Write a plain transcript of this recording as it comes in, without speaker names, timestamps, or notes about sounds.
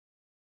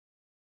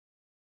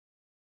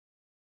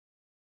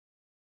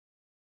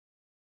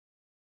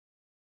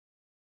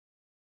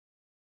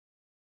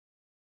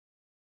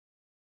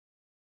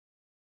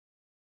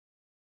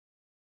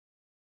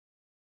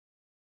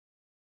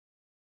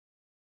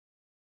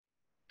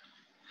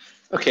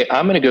Okay,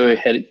 I'm going to go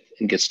ahead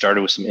and get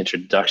started with some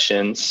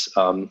introductions,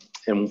 and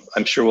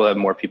I'm sure we'll have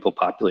more people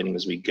populating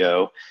as we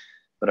go,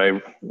 but I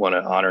want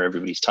to honor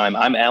everybody's time.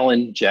 I'm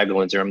Alan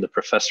Jagalinzer. I'm the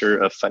professor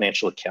of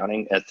financial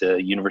accounting at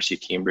the University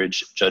of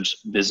Cambridge Judge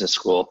Business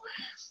School.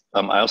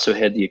 I also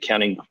head the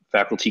accounting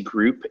faculty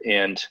group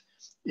and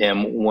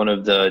am one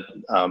of the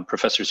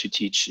professors who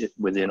teach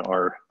within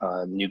our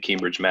new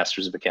Cambridge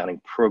Masters of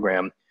Accounting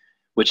program,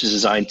 which is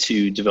designed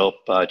to develop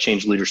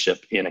change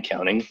leadership in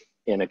accounting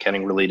and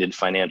accounting-related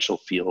financial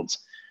fields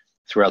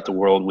throughout the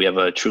world. We have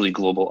a truly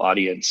global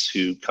audience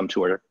who come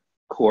to our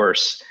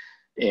course,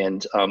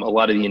 and a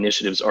lot of the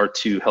initiatives are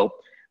to help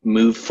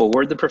move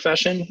forward the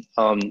profession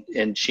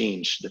and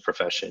change the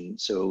profession.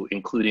 So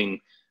including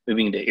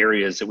moving into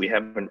areas that we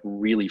haven't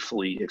really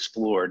fully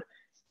explored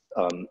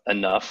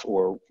enough,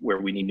 or where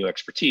we need new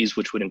expertise,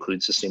 which would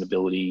include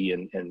sustainability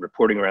and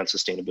reporting around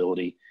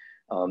sustainability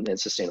and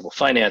sustainable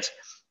finance.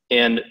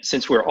 And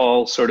since we're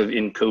all sort of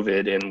in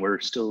COVID and we're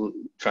still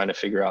trying to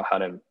figure out how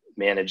to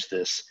manage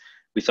this,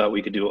 we thought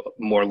we could do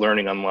more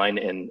learning online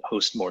and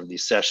host more of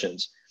these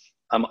sessions.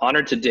 I'm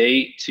honored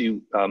today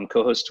to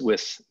co-host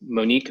with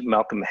Monique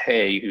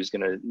Malcolm-Hay, who's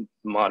going to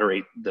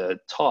moderate the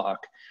talk.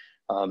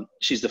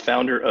 She's the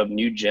founder of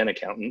New Gen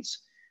Accountants,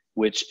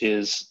 which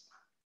is,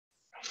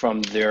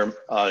 from their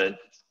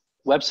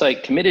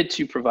website, committed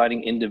to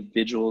providing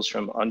individuals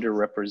from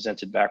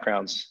underrepresented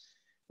backgrounds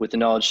with the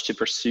knowledge to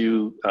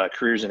pursue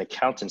careers in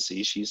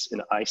accountancy. She's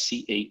an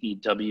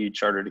ICAEW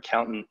chartered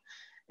accountant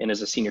and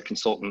is a senior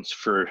consultant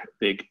for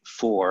Big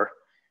Four.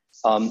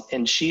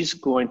 And she's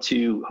going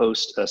to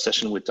host a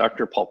session with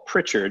Dr. Paul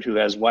Pritchard, who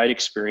has wide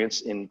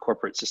experience in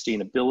corporate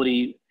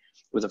sustainability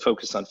with a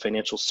focus on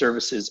financial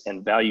services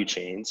and value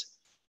chains.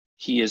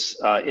 He is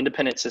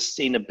independent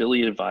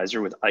sustainability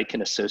advisor with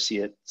Icahn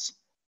Associates.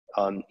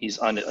 He's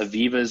on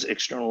Aviva's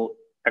external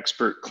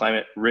expert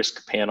climate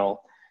risk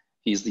panel.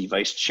 He's the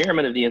vice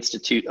chairman of the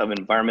Institute of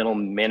Environmental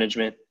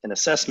Management and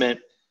Assessment.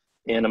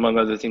 And among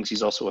other things,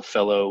 he's also a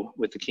fellow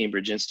with the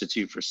Cambridge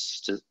Institute for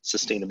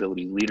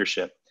Sustainability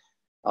Leadership.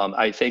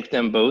 I thank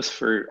them both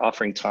for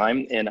offering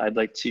time, and I'd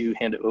like to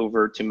hand it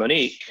over to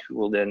Monique, who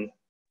will then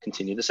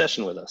continue the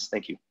session with us.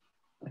 Thank you.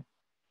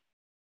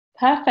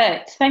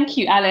 Perfect. Thank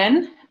you,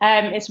 Alan.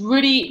 It's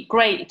really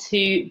great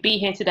to be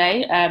here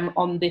today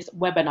on this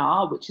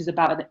webinar, which is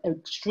about an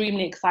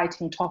extremely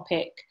exciting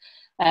topic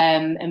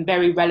and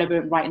very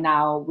relevant right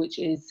now, which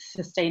is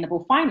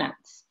sustainable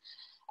finance.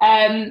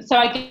 So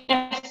I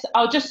guess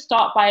I'll just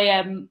start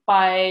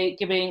by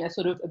giving a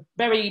sort of a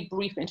very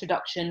brief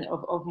introduction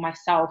of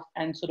myself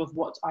and sort of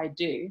what I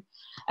do.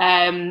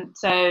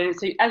 So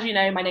as you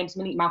know, my name is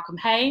Monique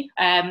Malcolm-Hay.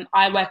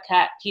 I work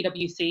at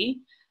PwC.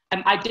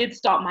 I did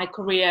start my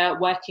career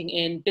working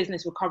in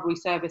business recovery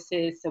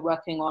services, so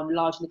working on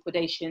large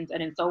liquidations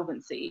and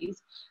insolvencies.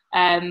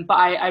 But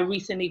I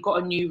recently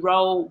got a new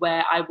role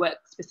where I work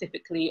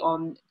specifically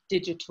on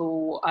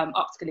digital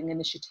upskilling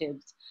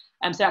initiatives.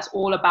 So that's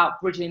all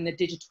about bridging the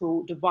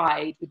digital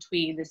divide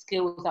between the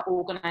skills that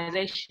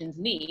organizations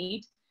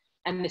need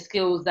and the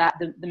skills that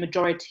the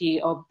majority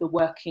of the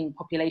working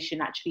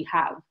population actually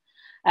have.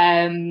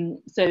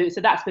 So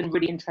that's been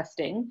really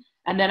interesting.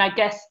 And then I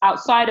guess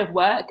outside of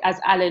work, as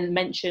Alan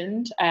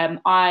mentioned,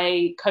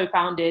 I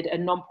co-founded a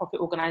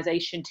non-profit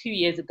organization 2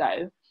 years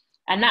ago.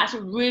 And that's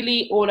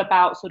really all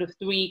about sort of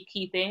three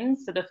key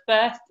things. So the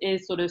first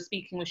is sort of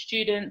speaking with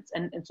students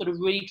and sort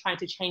of really trying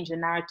to change the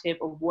narrative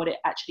of what it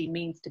actually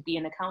means to be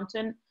an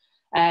accountant.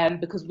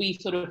 Because we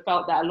sort of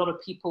felt that a lot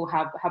of people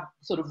have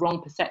sort of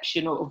wrong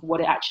perception of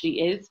what it actually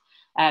is.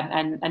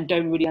 And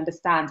don't really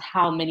understand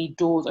how many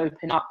doors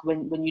open up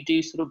when you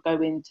do sort of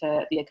go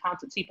into the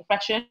accountancy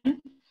profession.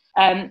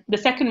 The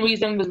second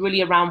reason was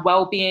really around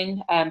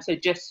well-being, so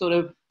just sort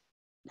of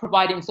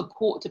providing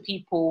support to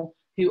people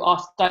who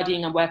are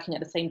studying and working at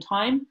the same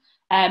time.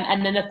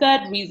 And then the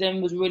third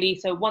reason was really,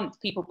 so once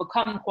people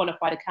become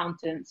qualified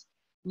accountants,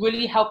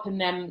 really helping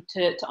them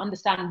to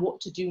understand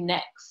what to do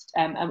next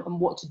and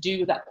what to do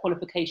with that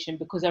qualification,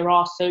 because there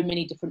are so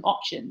many different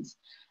options.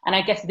 And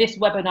I guess this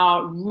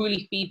webinar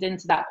really feeds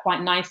into that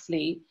quite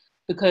nicely,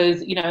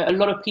 because, you know, a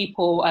lot of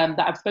people that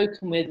I've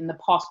spoken with in the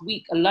past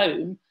week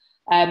alone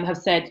have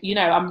said, you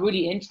know, I'm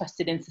really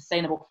interested in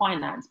sustainable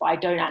finance, but I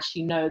don't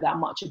actually know that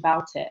much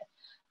about it.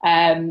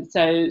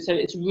 So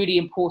it's really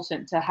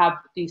important to have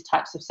these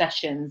types of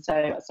sessions.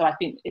 So I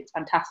think it's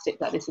fantastic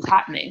that this is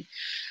happening.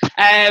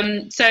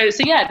 So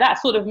yeah,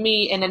 that's sort of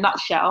me in a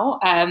nutshell.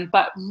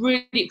 But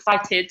really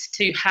excited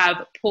to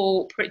have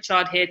Paul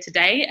Pritchard here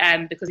today,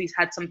 because he's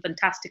had some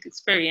fantastic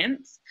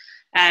experience.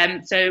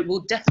 So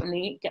we'll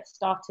definitely get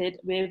started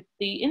with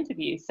the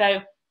interview. So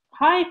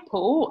hi,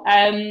 Paul.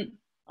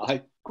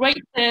 Hi.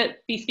 Great to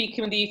be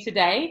speaking with you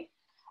today.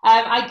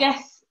 I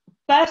guess,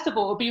 first of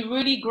all, it would be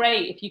really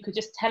great if you could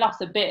just tell us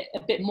a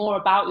bit more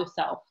about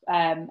yourself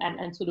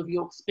and sort of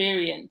your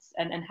experience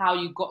and how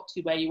you got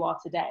to where you are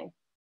today.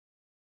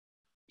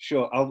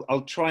 Sure.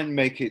 I'll try and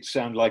make it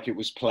sound like it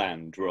was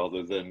planned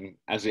rather than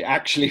as it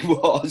actually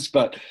was.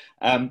 But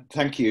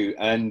thank you,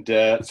 and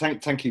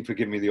thank you for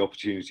giving me the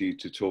opportunity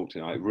to talk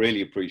tonight. I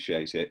really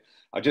appreciate it.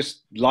 I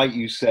just, like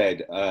you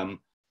said,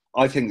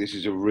 I think this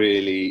is a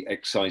really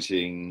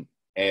exciting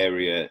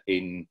area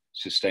in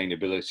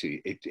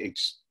sustainability.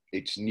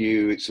 It's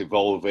new, it's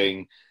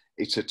evolving.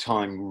 It's a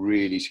time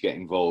really to get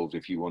involved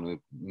if you want to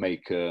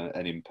make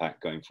an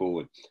impact going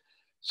forward.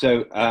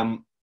 So.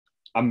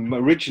 I'm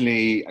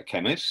originally a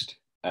chemist,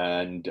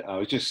 and I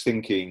was just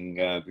thinking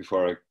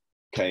before I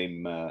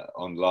came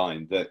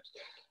online that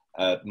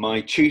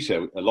my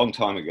tutor a long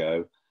time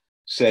ago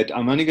said,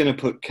 I'm only going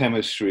to put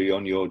chemistry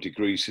on your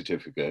degree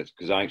certificate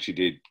because I actually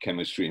did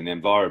chemistry and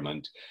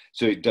environment,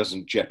 so it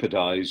doesn't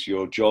jeopardize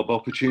your job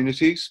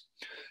opportunities.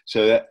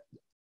 So that,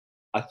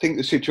 I think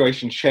the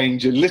situation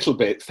changed a little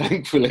bit,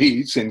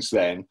 thankfully, since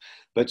then,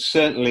 but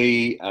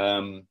certainly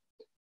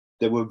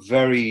there were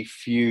very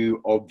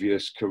few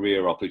obvious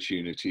career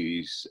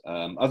opportunities,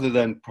 other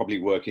than probably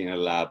working in a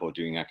lab or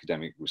doing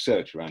academic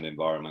research around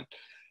environment.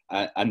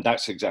 And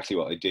that's exactly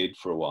what I did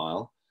for a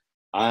while.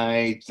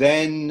 I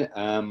then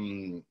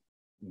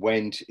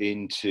went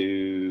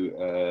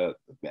into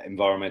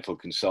environmental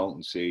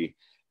consultancy,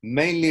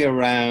 mainly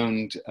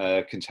around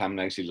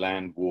contaminated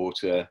land,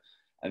 water,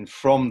 and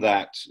from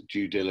that,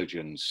 due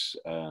diligence.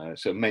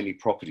 So mainly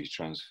property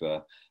transfer.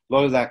 A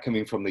lot of that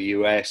coming from the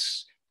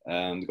US.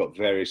 We've got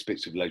various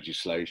bits of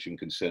legislation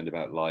concerned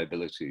about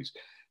liabilities.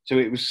 So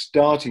it was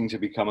starting to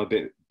become a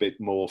bit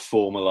more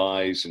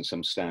formalized and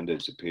some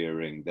standards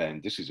appearing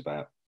then. This is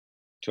about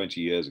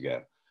 20 years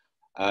ago.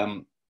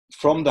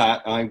 From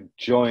that, I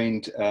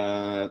joined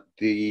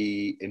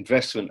the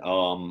investment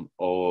arm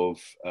of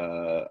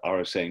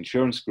RSA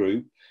Insurance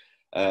Group,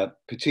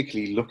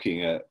 particularly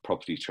looking at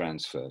property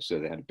transfer. So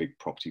they had a big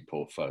property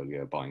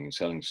portfolio, buying and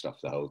selling stuff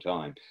the whole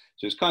time.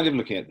 So it's kind of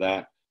looking at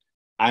that.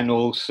 And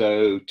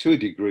also, to a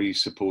degree,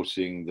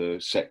 supporting the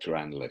sector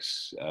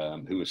analysts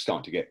who were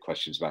starting to get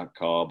questions about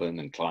carbon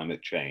and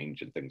climate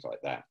change and things like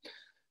that.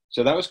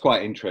 So that was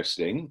quite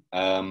interesting.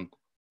 The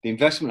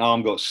investment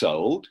arm got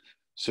sold,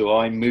 so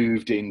I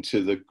moved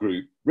into the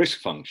group risk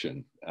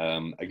function.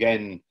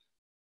 Again,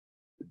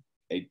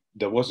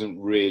 there wasn't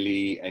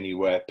really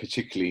anywhere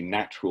particularly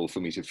natural for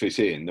me to fit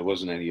in. There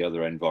wasn't any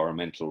other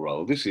environmental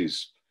role. This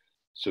is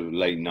sort of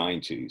late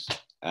 90s.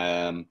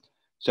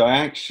 So I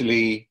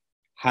actually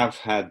have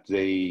had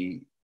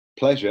the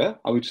pleasure,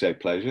 I would say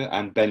pleasure,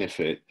 and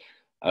benefit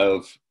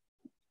of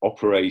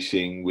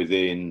operating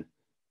within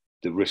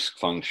the risk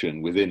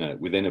function within a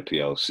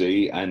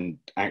PLC. And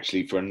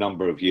actually for a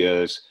number of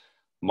years,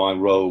 my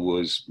role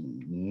was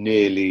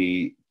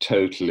nearly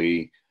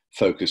totally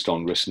focused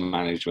on risk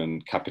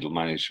management, capital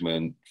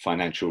management,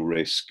 financial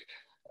risk,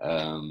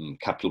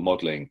 capital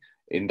modeling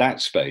in that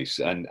space,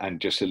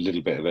 and just a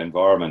little bit of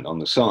environment on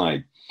the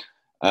side.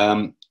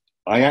 I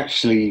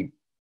actually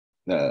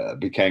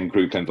became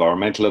group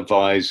environmental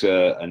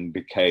advisor and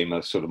became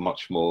a sort of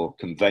much more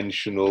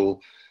conventional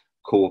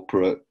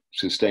corporate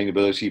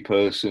sustainability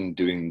person,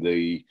 doing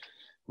the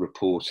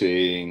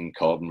reporting,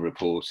 carbon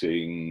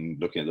reporting,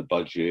 looking at the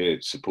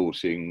budget,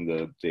 supporting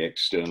the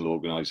external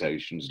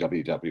organizations,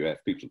 WWF,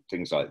 people,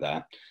 things like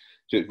that.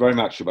 So it's very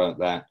much about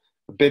that.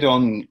 A bit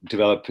on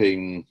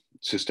developing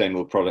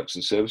sustainable products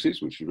and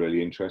services, which is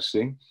really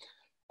interesting.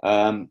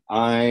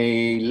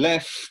 I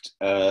left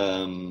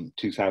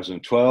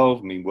 2012,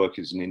 I mean,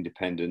 working as an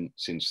independent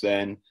since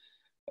then.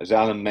 As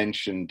Alan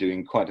mentioned,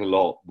 doing quite a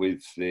lot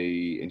with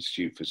the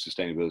Institute for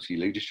Sustainability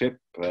Leadership,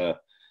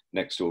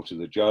 next door to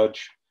the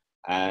Judge,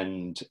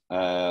 and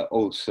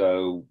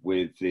also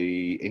with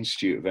the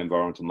Institute of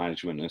Environmental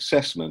Management and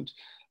Assessment,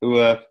 who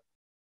are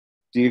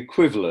the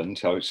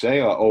equivalent, I would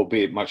say,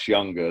 albeit much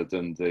younger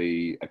than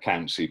the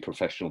accountancy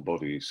professional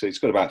bodies. So it's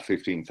got about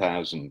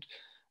 15,000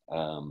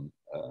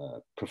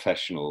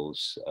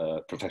 professionals,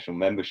 professional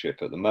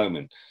membership at the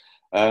moment,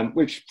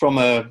 which from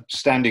a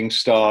standing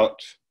start,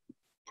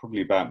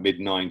 probably about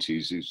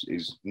mid-90s,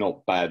 is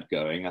not bad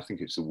going. I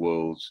think it's the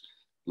world's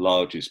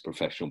largest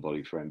professional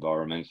body for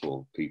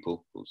environmental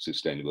people, or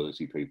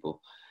sustainability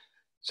people.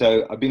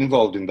 So I've been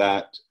involved in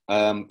that.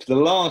 For the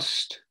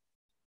last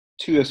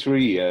 2 or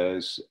 3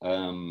 years,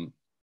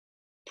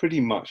 pretty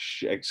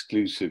much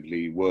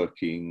exclusively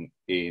working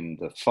in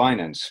the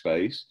finance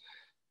space.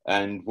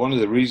 And one of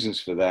the reasons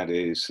for that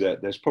is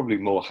that there's probably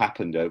more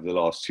happened over the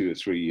last 2 or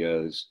 3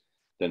 years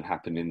than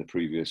happened in the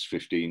previous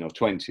 15 or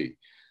 20.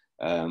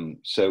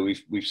 So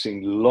we've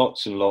seen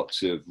lots and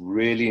lots of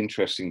really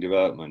interesting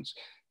developments.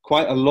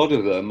 Quite a lot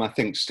of them, I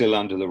think, still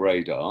under the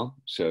radar.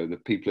 So the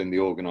people in the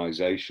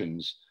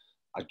organizations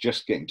are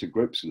just getting to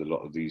grips with a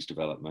lot of these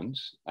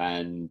developments.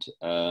 And,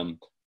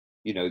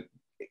 you know,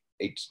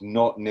 it's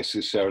not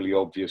necessarily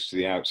obvious to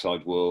the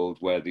outside world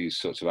where these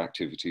sorts of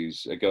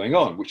activities are going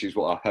on, which is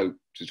what I hope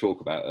to talk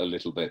about a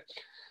little bit.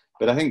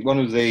 But I think one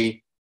of the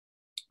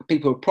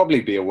people will probably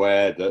be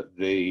aware that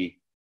the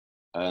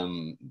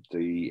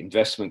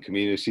investment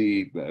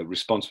community,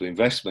 responsible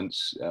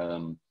investments,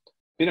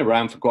 been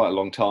around for quite a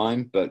long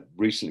time, but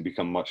recently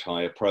become much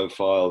higher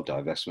profile,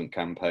 divestment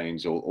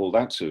campaigns, all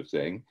that sort of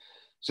thing.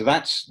 So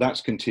that's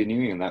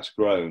continuing and that's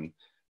grown.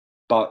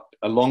 But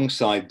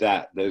alongside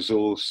that, there's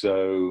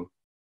also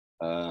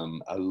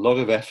a lot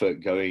of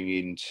effort going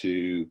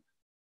into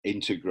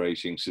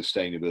integrating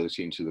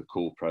sustainability into the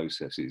core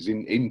processes,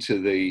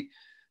 into the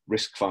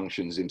risk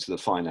functions, into the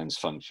finance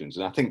functions.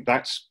 And I think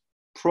that's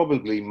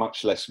probably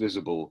much less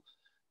visible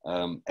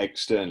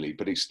externally,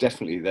 but it's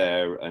definitely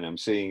there. And I'm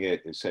seeing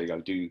it. Say I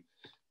do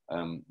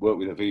work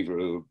with Aviva,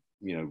 who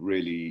are,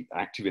 really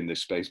active in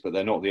this space, but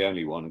they're not the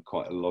only one, and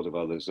quite a lot of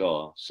others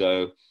are.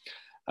 So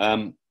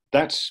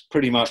that's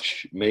pretty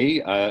much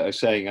me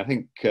saying, I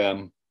think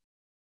I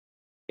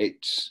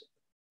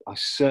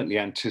certainly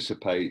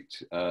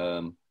anticipate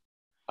a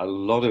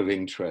lot of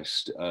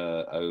interest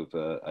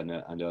over and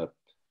a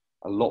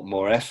lot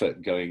more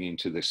effort going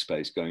into this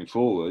space going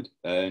forward.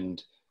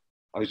 And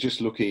I was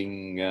just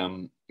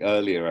looking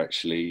earlier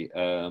actually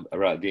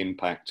around the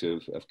impact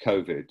of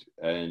COVID,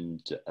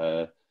 and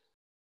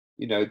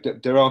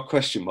there are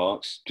question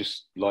marks,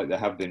 just like there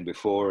have been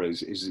before.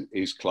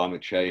 Is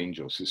climate change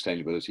or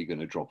sustainability going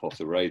to drop off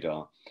the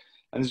radar?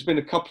 And there's been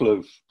a couple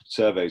of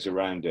surveys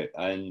around it,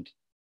 and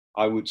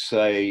I would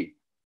say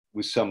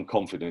with some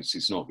confidence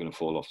it's not going to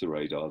fall off the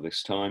radar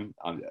this time.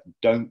 I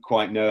don't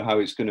quite know how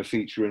it's going to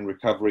feature in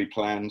recovery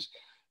plans,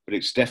 but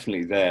it's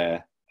definitely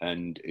there,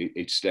 and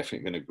it's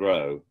definitely going to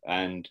grow.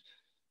 And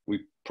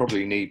we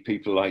probably need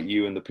people like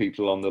you and the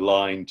people on the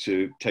line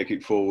to take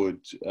it forward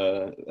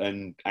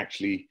and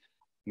actually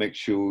make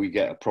sure we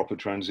get a proper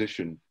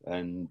transition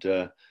and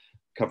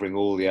covering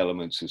all the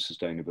elements of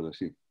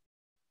sustainability.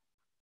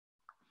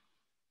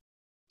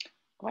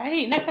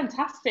 Great, no,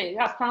 fantastic.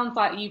 That sounds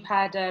like you've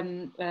had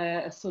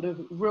a sort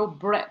of real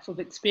breadth of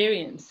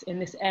experience in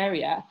this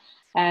area,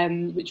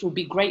 which will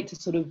be great to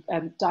sort of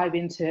dive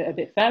into a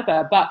bit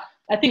further. But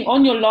I think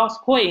on your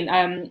last point,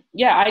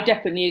 yeah, I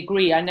definitely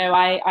agree. I know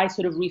I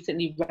sort of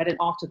recently read an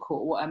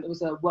article, it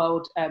was a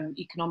World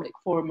Economic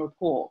Forum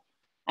report,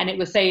 and it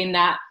was saying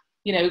that,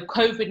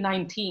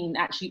 COVID-19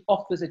 actually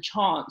offers a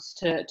chance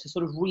to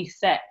sort of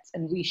reset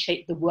and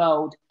reshape the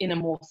world in a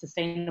more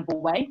sustainable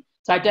way.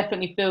 So I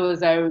definitely feel as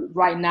though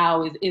right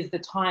now is the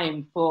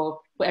time for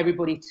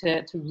everybody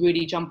to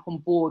really jump on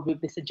board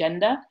with this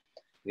agenda.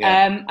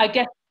 Yeah. I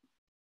guess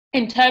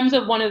in terms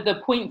of one of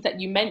the points that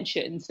you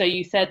mentioned, so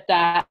you said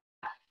that,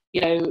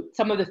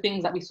 some of the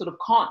things that we sort of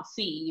can't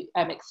see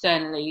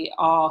externally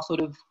are sort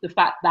of the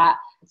fact that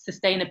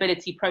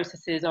sustainability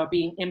processes are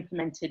being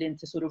implemented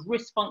into sort of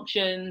risk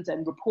functions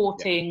and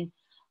reporting. Yeah.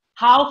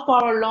 How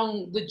far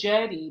along the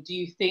journey do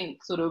you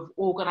think sort of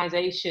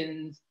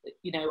organizations,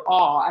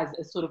 are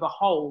as sort of a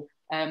whole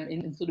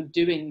in sort of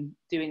doing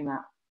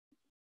that?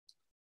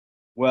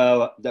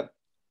 Well, to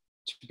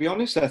be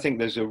honest, I think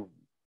there's a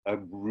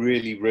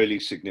really, really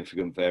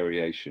significant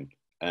variation.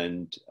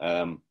 And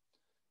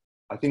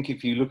I think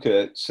if you look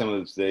at some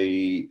of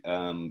the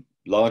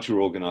larger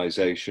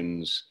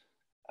organizations,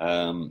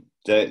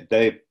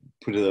 they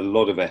put a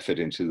lot of effort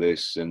into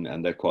this,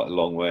 and they're quite a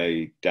long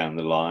way down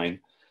the line.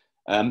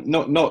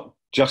 Not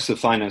just the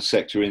finance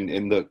sector,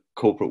 in the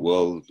corporate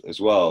world as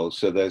well.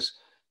 So there's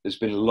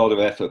been a lot of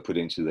effort put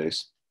into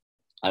this.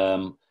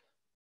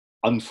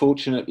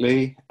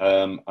 Unfortunately,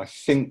 I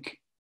think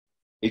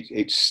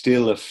it's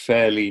still a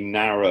fairly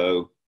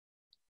narrow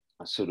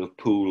sort of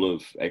pool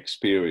of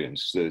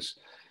experience.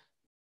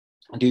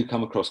 I do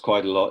come across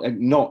quite a lot, and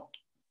not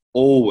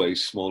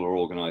always smaller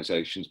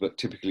organizations, but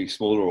typically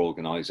smaller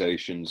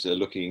organizations are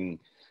looking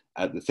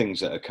at the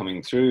things that are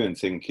coming through and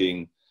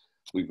thinking,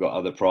 we've got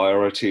other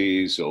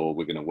priorities, or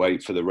we're going to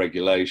wait for the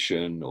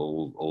regulation,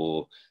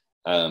 or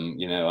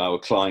our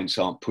clients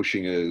aren't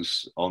pushing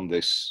us on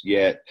this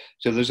yet.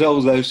 So there's all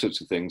those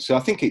sorts of things. So I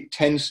think it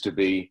tends to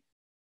be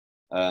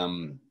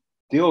the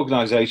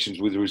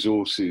organizations with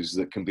resources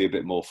that can be a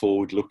bit more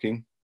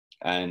forward-looking,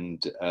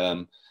 and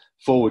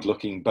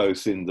forward-looking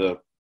both in the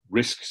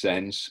risk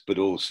sense, but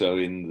also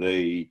in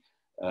the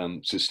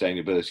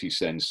sustainability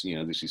sense.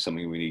 This is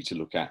something we need to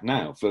look at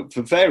now for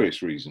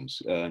various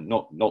reasons,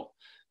 not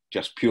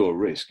just pure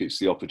risk. It's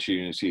the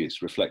opportunity,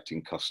 it's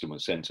reflecting customer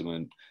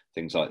sentiment,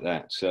 things like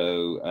that.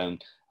 So,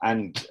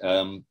 and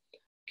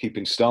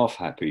keeping staff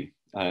happy.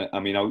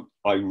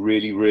 I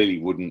really, really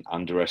wouldn't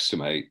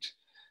underestimate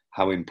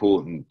how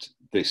important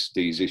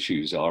these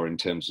issues are in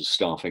terms of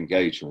staff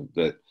engagement.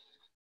 That,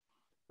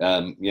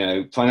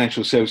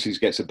 financial services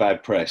gets a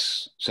bad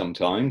press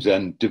sometimes,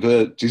 and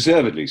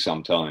deservedly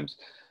sometimes.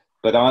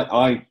 But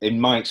I,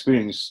 in my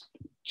experience,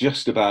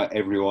 just about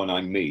everyone I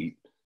meet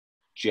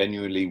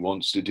genuinely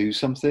wants to do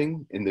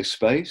something in this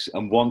space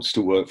and wants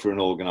to work for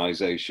an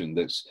organization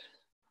that's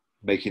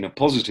making a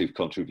positive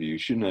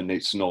contribution, and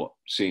it's not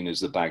seen as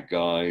the bad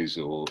guys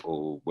or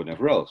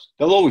whatever else.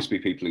 There'll always be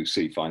people who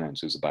see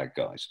finance as the bad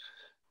guys,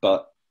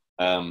 but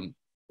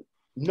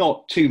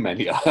not too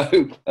many, I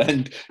hope.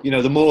 And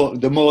the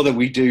more that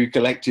we do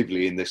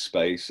collectively in this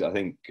space, I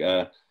think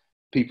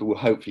people will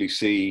hopefully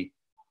see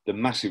the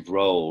massive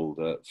role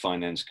that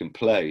finance can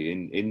play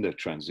in the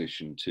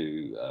transition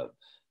to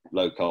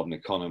low carbon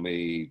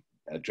economy,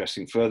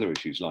 addressing further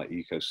issues like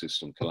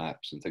ecosystem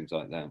collapse and things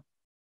like that.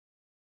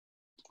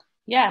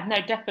 Yeah, no,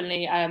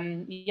 definitely.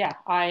 Yeah,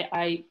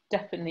 I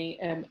definitely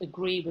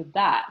agree with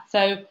that.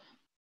 So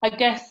I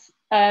guess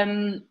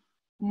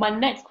my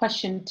next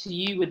question to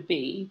you would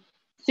be,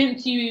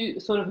 since you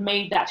sort of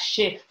made that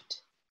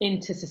shift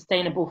into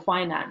sustainable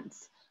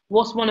finance,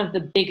 what's one of the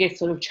biggest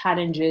sort of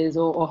challenges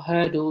or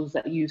hurdles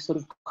that you sort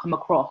of come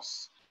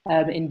across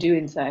in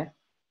doing so?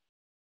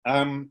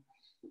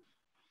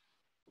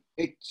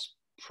 It's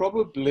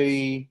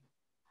probably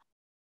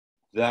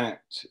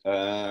that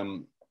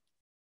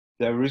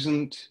there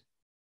isn't,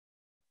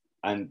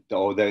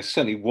 or there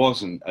certainly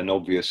wasn't, an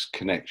obvious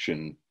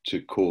connection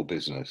to core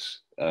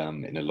business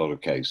in a lot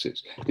of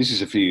cases. This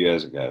is a few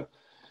years ago.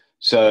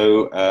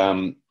 So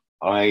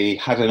I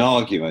had an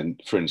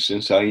argument, for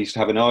instance, I used to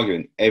have an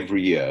argument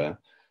every year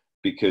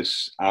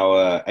because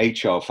our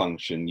HR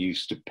function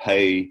used to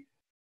pay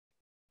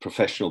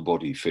professional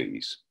body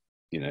fees.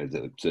 You know,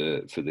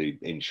 for the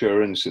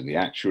insurance and the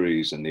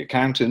actuaries and the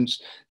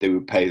accountants, they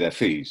would pay their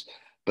fees,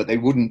 but they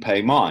wouldn't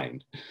pay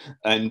mine.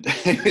 And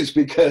it's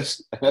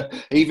because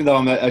even though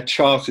I'm a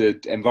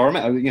chartered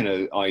environmental, you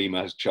know,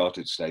 IEMA has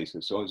chartered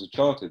status, so I was a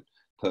chartered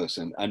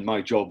person and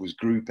my job was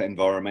group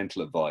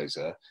environmental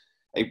advisor,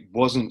 it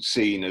wasn't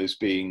seen as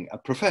being a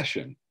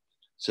profession.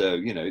 So,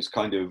 you know, it's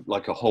kind of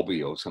like a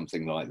hobby or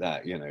something like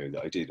that, you know,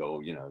 that I did,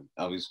 or, you know,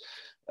 I was,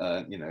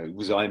 you know,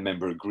 was I a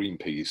member of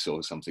Greenpeace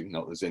or something?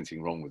 Not that there's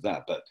anything wrong with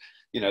that, but,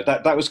 you know,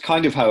 that was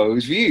kind of how I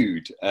was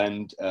viewed,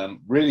 and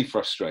really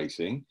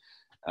frustrating.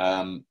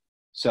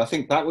 So I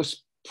think that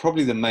was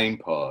probably the main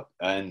part.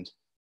 And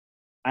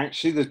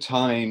actually the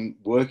time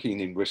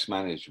working in risk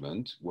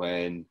management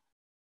when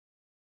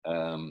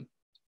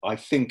I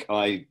think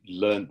I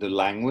learned the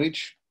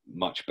language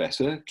much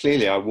better.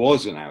 Clearly I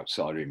was an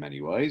outsider in many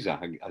ways. I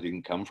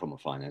didn't come from a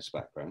finance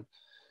background.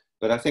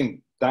 But I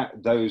think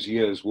that those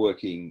years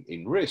working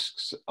in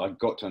risks, I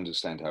got to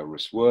understand how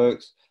risk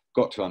works,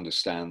 got to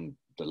understand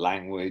the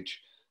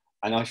language,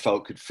 and I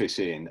felt could fit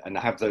in and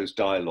have those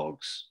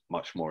dialogues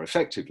much more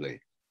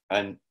effectively.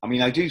 And I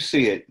mean, I do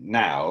see it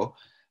now.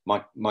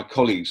 My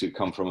colleagues who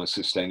come from a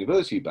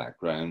sustainability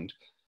background,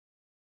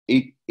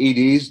 it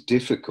is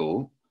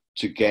difficult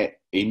to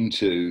get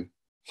into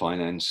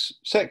finance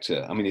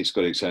sector. I mean, it's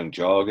got its own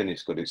jargon,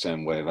 it's got its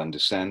own way of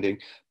understanding,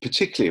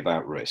 particularly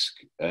about risk.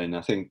 And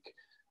I think,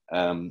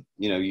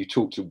 you know, you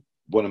talk to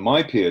one of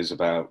my peers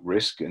about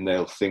risk and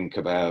they'll think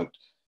about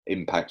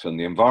impact on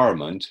the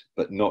environment,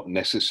 but not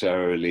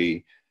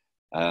necessarily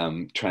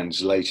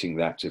translating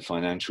that to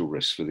financial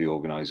risk for the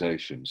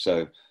organization.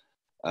 So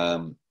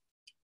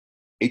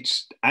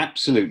it's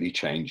absolutely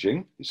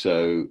changing.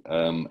 So,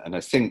 and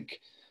I think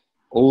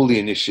all the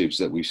initiatives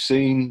that we've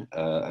seen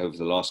over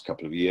the last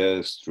couple of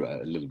years,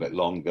 a little bit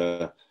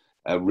longer,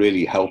 are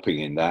really helping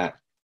in that.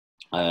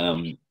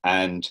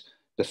 And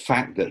the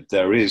fact that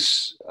there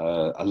is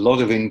a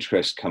lot of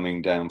interest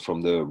coming down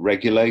from the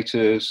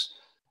regulators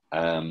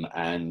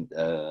and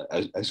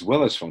as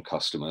well as from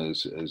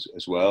customers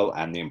as well,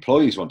 and the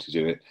employees want to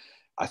do it.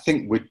 I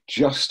think we're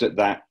just at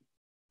that,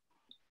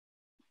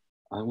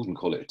 I wouldn't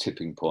call it a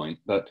tipping point,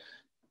 but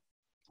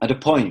at a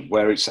point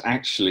where it's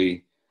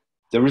actually,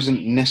 there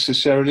isn't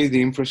necessarily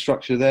the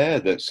infrastructure there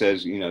that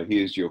says, you know,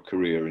 here's your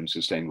career in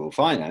sustainable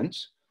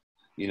finance.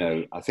 You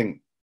know, I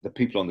think the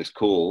people on this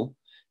call,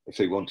 if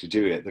they want to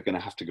do it, they're going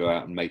to have to go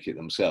out and make it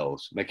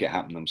themselves, make it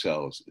happen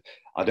themselves.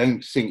 I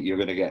don't think you're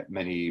going to get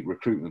many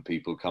recruitment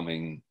people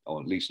coming, or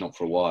at least not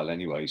for a while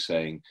anyway,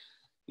 saying,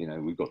 you know,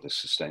 we've got this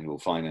sustainable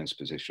finance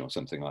position or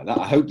something like that.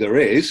 I hope there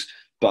is,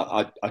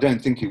 but I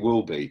don't think it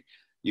will be.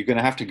 You're going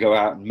to have to go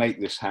out and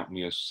make this happen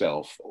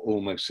yourself,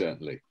 almost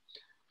certainly.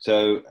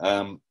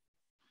 So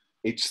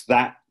it's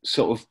that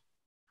sort of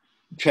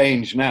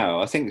change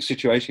now. I think the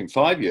situation in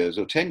 5 years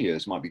or 10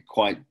 years might be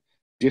quite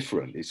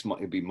different.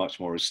 It'd be much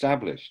more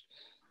established,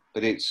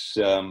 but it's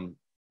you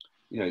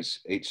know,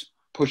 it's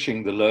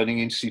pushing the learning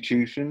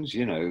institutions.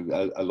 You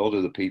know, a lot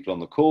of the people on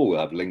the call will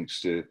have links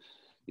to,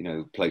 you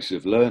know, places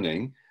of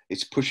learning.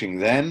 It's pushing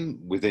them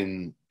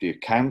within the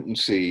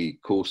accountancy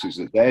courses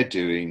that they're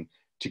doing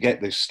to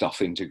get this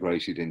stuff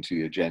integrated into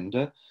the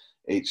agenda.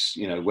 It's,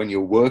 you know, when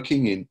you're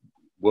working in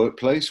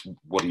workplace,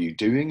 what are you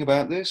doing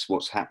about this?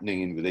 What's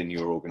happening within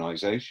your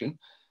organization?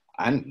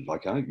 And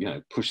like, you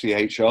know, push the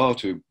HR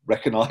to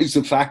recognize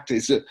the fact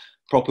it's a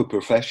proper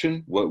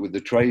profession, work with the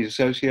trade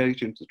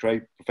associations, the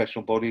trade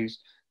professional bodies,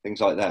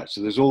 things like that.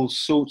 So there's all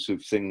sorts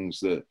of things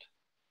that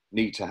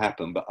need to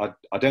happen, but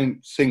I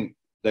don't think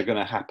they're going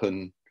to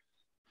happen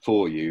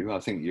for you. I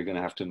think you're going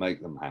to have to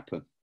make them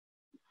happen.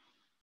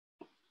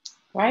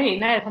 Right,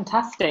 no,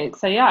 fantastic.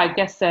 So yeah, I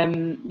guess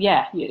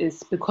yeah,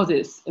 it's because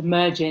it's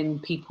emerging,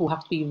 people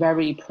have to be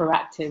very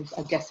proactive,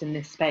 I guess, in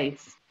this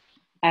space.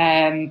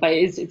 But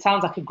it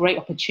sounds like a great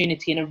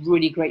opportunity and a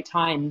really great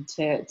time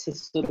to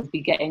sort of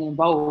be getting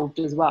involved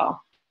as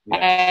well.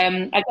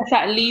 Yes. I guess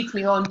that leads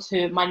me on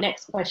to my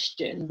next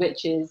question,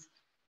 which is,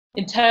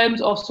 in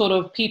terms of sort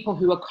of people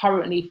who are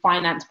currently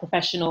finance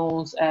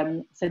professionals,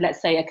 so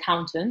let's say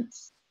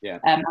accountants, Yeah.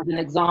 as an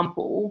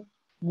example,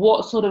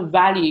 what sort of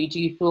value do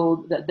you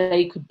feel that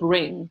they could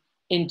bring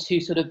into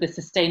sort of the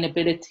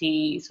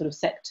sustainability sort of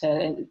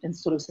sector and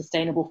sort of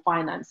sustainable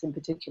finance in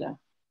particular?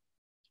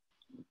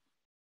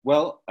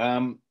 Well,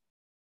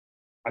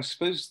 I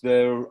suppose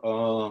there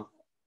are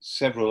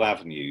several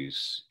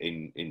avenues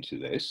into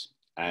this,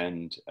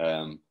 and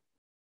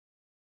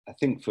I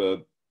think for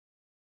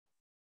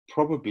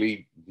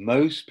probably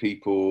most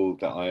people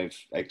that I've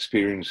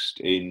experienced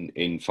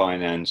in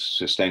finance,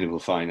 sustainable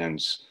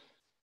finance,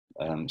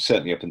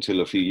 certainly up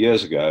until a few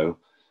years ago,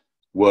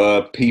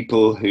 were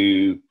people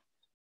who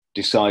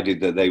decided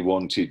that they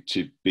wanted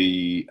to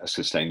be a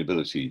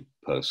sustainability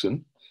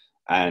person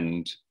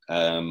and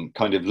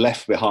kind of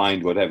left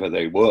behind whatever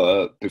they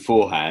were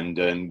beforehand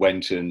and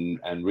went and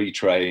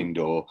retrained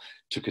or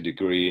took a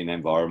degree in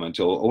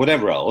environment or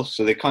whatever else.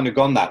 So they've kind of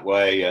gone that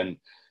way and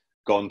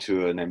gone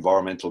to an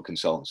environmental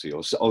consultancy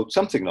or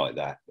something like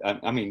that.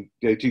 I mean,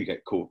 they do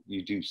get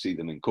you do see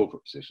them in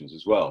corporate positions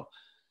as well.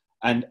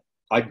 And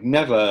I'd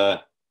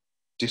never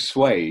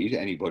dissuade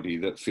anybody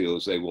that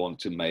feels they want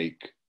to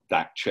make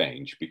that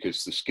change,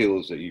 because the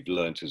skills that you've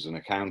learnt as an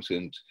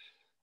accountant,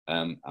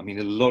 I mean,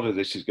 a lot of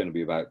this is going to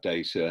be about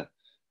data,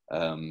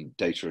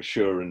 data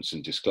assurance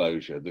and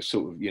disclosure, the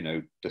sort of, you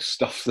know, the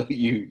stuff that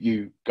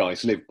you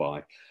guys live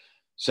by.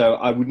 So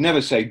I would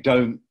never say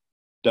don't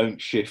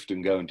shift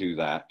and go and do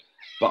that.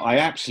 But I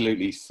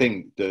absolutely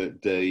think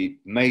that the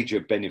major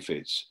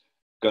benefits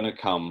going to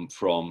come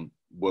from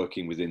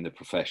working within the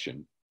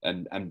profession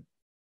and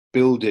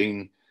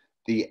building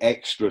the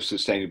extra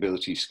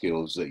sustainability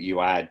skills that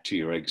you add to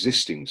your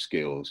existing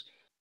skills,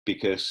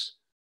 because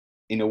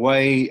in a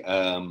way,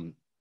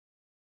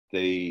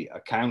 the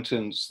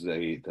accountants,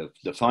 the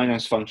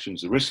finance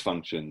functions, the risk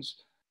functions,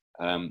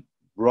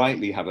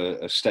 rightly have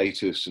a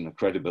status and a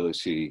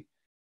credibility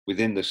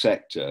within the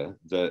sector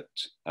that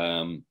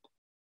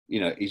you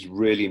know, is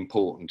really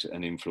important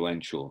and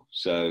influential.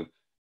 So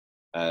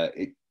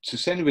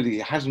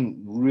sustainability hasn't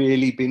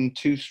really been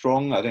too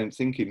strong, I don't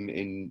think,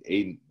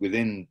 in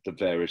within the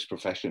various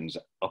professions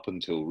up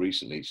until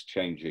recently. It's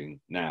changing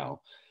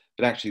now,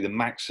 but actually the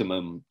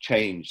maximum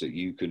change that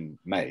you can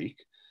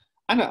make,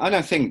 and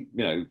I think,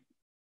 you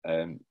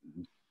know,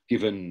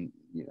 given,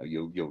 you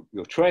know,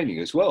 your training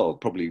as well,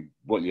 probably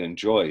what you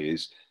enjoy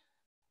is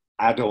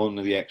add on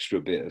the extra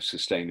bit of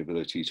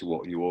sustainability to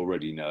what you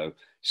already know,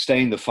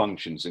 stay in the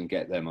functions and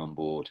get them on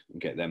board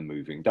and get them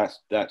moving.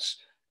 That's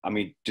I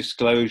mean,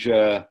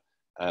 disclosure,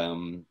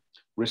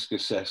 risk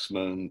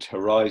assessment,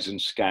 horizon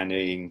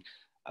scanning,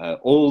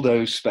 all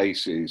those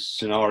spaces,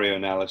 scenario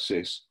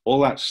analysis, all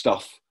that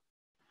stuff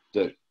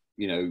that,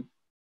 you know,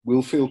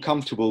 will feel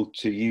comfortable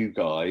to you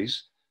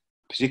guys,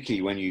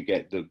 particularly when you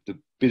get the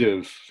bit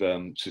of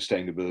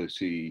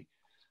sustainability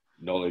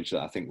knowledge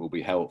that I think will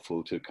be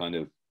helpful to kind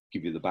of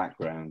give you the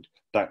background.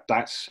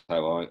 That's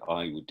how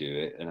I would do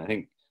it. And I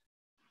think,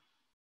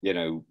 you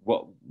know,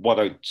 what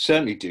I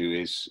certainly do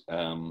is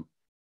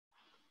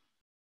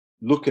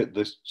look at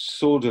the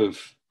sort of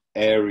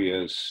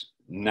areas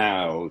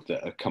now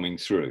that are coming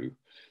through.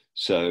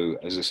 So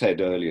as I said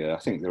earlier, I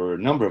think there are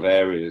a number of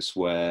areas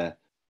where,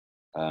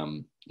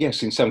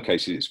 yes, in some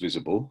cases it's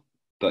visible,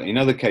 but in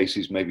other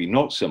cases maybe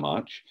not so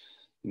much.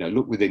 You know,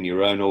 look within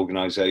your own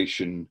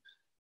organization,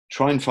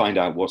 try and find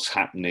out what's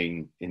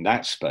happening in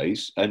that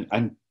space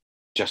and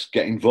just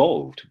get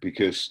involved,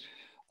 because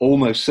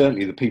almost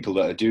certainly the people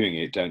that are doing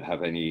it don't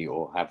have any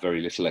or have very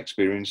little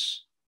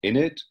experience in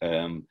it.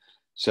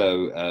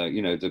 So,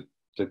 you know, the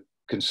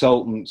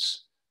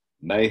consultants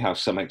may have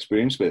some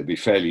experience, but it'll be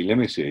fairly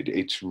limited.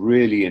 It's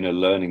really in a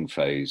learning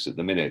phase at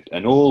the minute.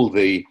 And all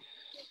the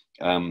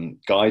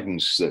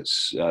guidance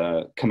that's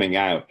coming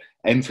out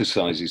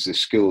emphasizes the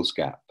skills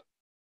gap.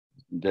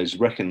 There's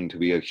reckoned to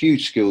be a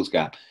huge skills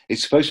gap.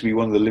 It's supposed to be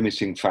one of the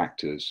limiting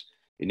factors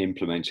in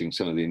implementing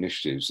some of the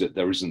initiatives, that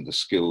there isn't the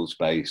skills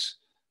base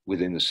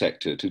within the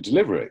sector to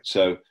deliver it.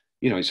 So,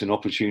 you know, it's an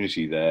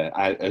opportunity there,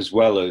 as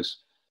well as,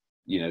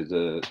 you know,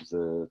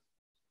 the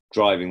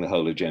driving the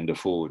whole agenda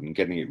forward and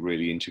getting it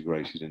really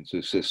integrated into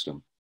the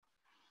system.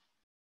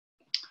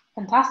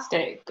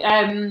 Fantastic.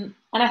 And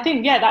I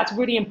think, yeah, that's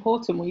really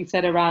important what you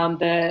said around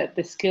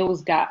the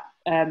skills gap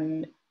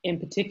in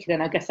particular.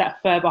 And I guess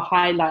that further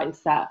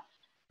highlights that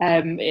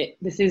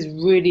this is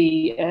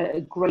really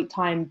a great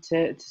time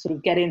to sort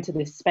of get into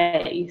this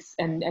space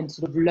and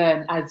sort of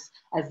learn as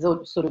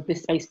sort of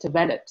this space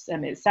develops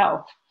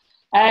itself.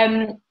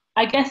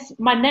 I guess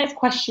my next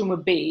question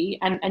would be,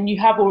 and you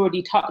have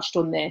already touched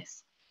on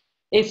this,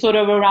 is sort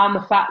of around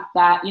the fact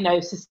that, you know,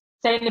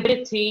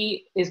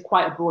 sustainability is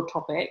quite a broad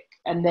topic,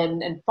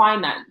 and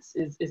finance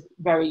is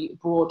very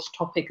broad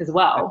topic as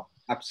well.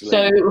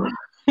 Absolutely.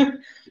 So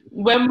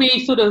when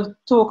we sort of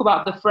talk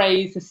about the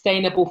phrase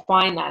sustainable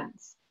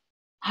finance,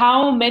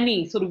 how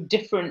many sort of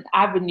different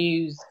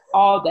avenues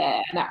are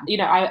there? And, you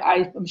know,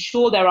 I'm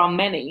sure there are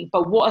many,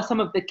 but what are some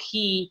of the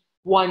key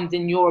ones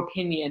in your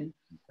opinion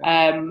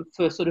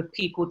for sort of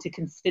people to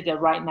consider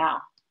right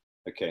now?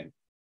 Okay.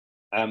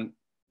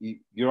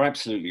 You're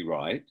absolutely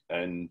right.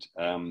 And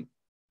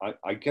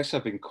I guess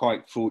I've been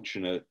quite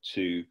fortunate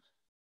to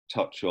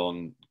touch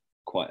on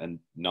quite a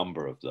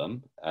number of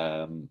them.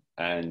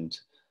 And,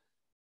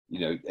 you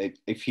know,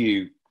 if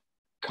you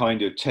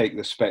kind of take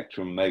the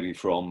spectrum maybe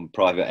from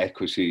private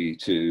equity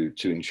to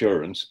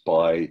insurance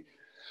by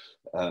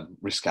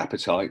risk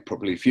appetite,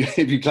 probably if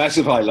you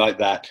classify like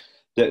that,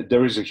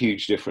 there is a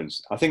huge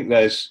difference. I think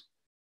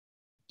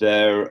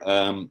there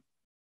are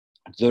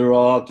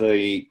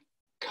the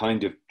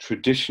kind of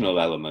traditional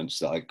elements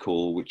that I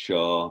call, which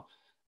are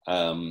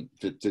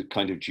the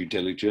kind of due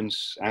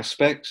diligence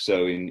aspects.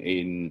 So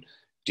in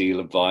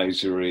deal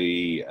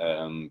advisory,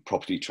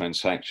 property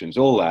transactions,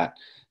 all that.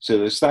 So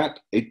there's that.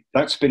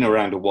 That's been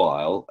around a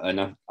while,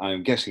 and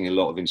I'm guessing a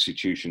lot of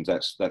institutions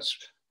that's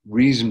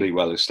reasonably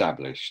well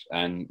established,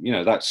 and you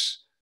know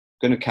that's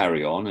going to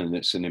carry on, and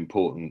it's an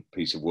important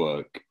piece of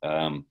work.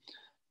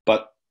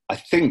 But I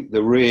think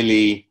the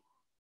really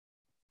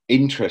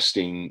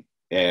interesting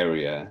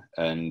area,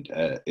 and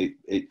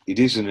it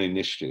is an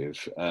initiative,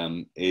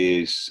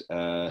 is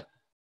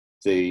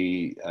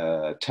the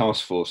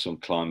Task Force on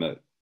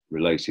Climate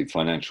Related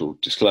Financial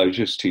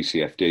Disclosures,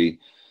 TCFD,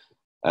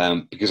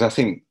 because I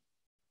think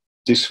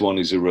this one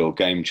is a real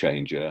game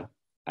changer,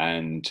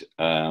 and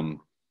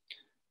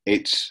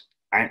it's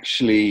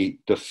actually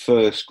the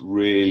first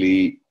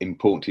really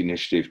important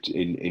initiative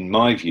in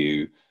my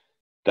view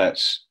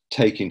that's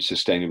taking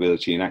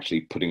sustainability and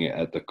actually putting it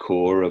at the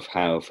core of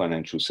how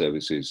financial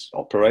services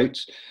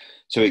operates.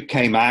 So it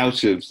came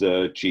out of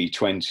the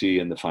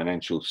G20 and the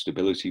Financial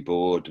Stability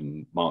Board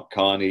and Mark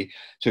Carney.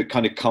 So it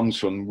kind of comes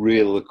from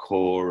real the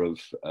core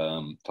of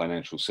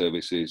financial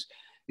services.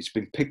 It's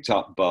been picked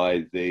up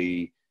by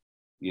the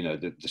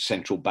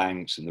central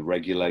banks and the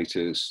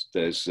regulators.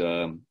 There's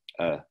a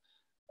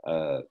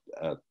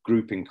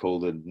grouping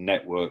called the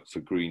Network for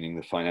Greening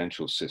the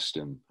Financial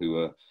System, who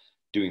are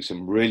doing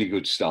some really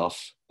good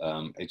stuff.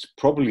 It's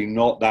probably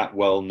not that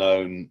well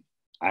known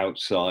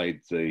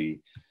outside the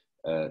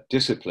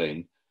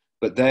discipline,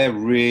 but they're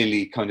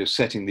really kind of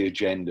setting the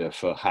agenda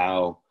for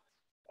how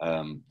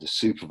the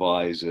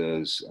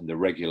supervisors and the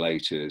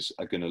regulators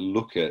are going to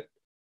look at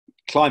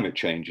climate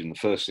change in the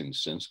first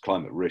instance,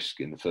 climate risk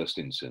in the first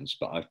instance,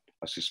 but I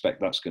suspect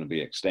that's going to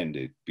be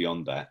extended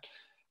beyond that.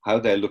 How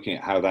they're looking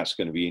at how that's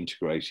going to be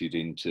integrated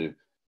into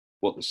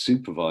what the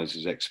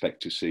supervisors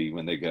expect to see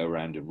when they go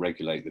around and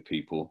regulate the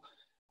people.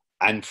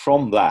 And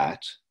from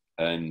that,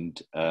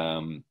 and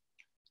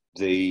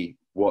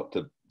what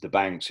the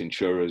banks,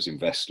 insurers,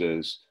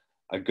 investors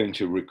are going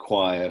to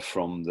require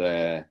from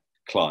their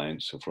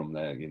clients, or from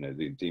their,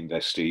 the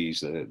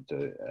investees, and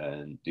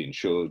the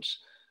insureds,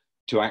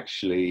 to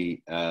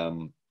actually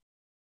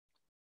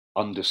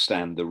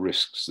understand the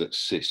risks that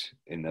sit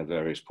in their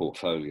various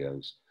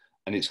portfolios.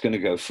 And it's going to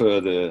go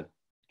further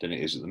than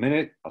it is at the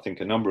minute. I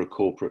think a number of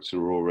corporates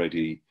are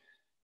already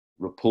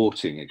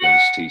reporting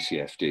against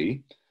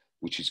TCFD,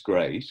 which is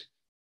great.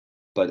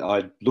 But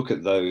I look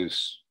at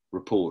those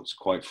reports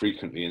quite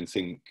frequently and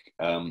think,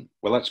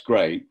 well, that's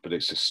great, but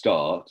it's a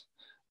start.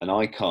 And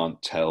I can't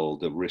tell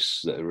the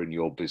risks that are in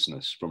your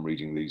business from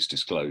reading these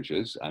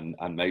disclosures. And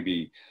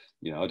maybe,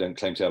 I don't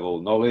claim to have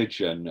all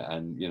knowledge, and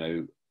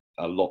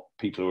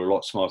people who are a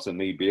lot smarter than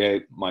me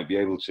might be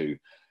able to.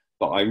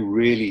 But I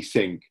really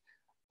think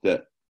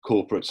that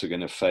corporates are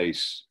going to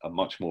face a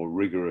much more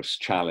rigorous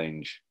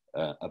challenge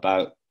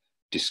about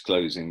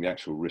disclosing the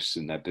actual risks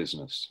in their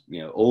business.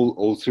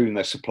 All through in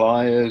their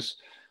suppliers,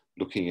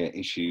 looking at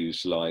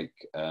issues like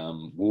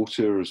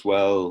water as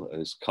well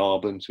as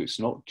carbon. So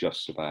it's not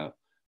just about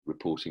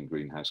reporting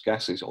greenhouse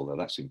gases, although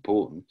that's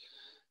important.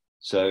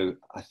 So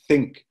I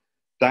think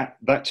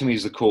that to me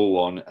is the core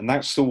one, and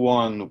that's the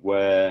one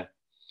where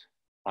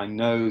I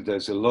know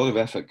there's a lot of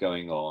effort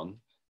going on.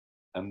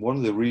 And one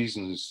of the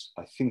reasons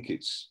I think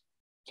it's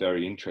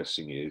very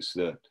interesting is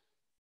that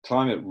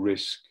climate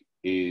risk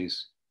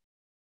is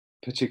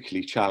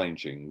particularly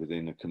challenging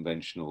within a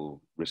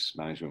conventional risk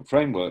management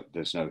framework.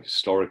 There's no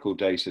historical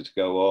data to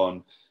go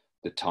on.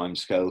 The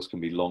timescales can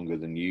be longer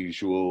than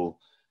usual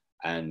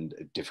and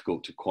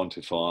difficult to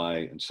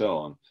quantify, and so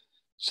on.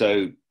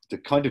 So the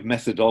kind of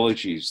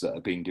methodologies that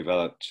are being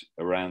developed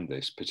around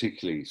this,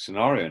 particularly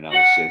scenario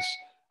analysis,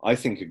 I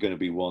think are going to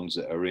be ones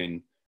that are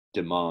in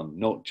demand,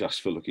 not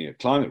just for looking at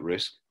climate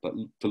risk, but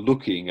for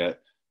looking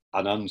at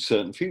an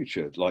uncertain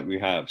future like we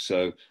have.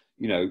 So,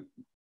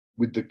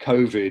 with the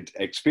COVID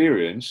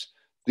experience,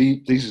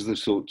 these are the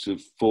sorts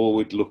of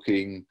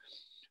forward-looking,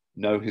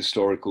 no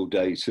historical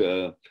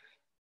data.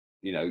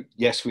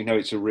 Yes, we know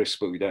it's a risk,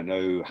 but we don't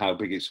know how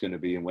big it's going to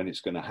be and when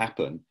it's going to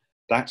happen.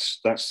 That's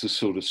the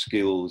sort of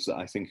skills that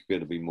I think are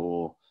going to be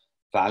more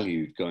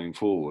valued going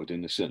forward,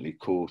 and are certainly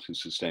core to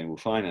sustainable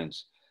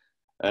finance.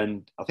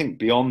 And I think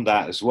beyond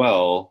that as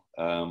well,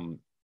 I'm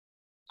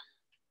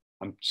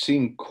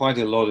seeing quite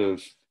a lot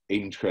of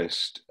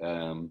interest,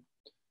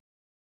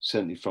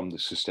 certainly from the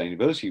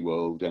sustainability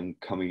world and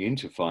coming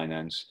into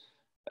finance,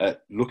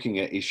 looking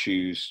at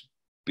issues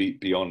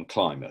beyond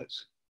climate.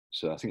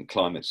 So I think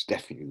climate's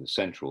definitely the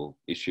central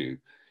issue,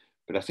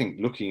 but I think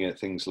looking at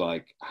things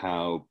like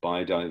how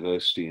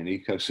biodiversity and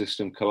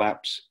ecosystem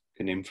collapse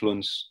can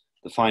influence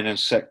the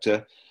finance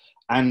sector,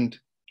 and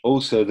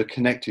also the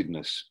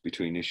connectedness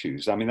between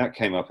issues. I mean, that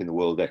came up in the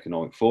World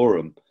Economic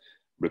Forum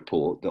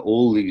report, that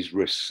all these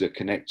risks are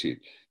connected.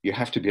 You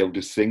have to be able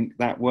to think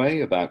that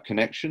way about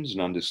connections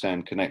and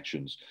understand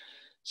connections.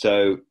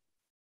 So,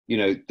 you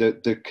know,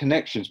 the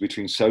connections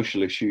between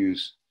social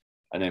issues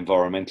and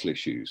environmental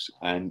issues,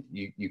 and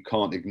you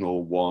can't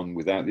ignore one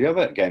without the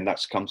other. Again,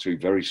 that's come through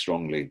very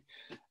strongly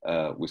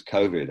with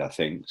COVID, I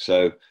think.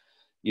 So,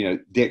 you know,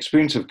 the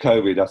experience of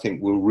COVID, I think,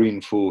 will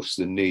reinforce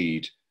the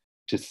need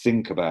to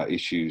think about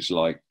issues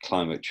like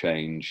climate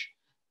change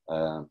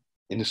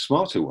in a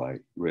smarter way,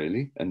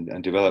 really,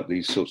 and develop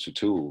these sorts of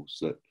tools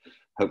that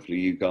hopefully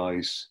you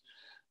guys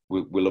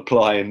will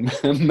apply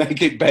and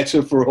make it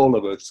better for all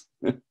of us.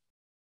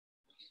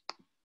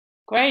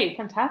 Great,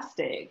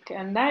 fantastic,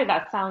 and no,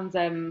 that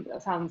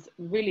sounds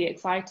really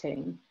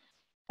exciting.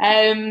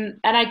 And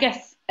I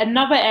guess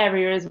another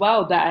area as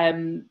well that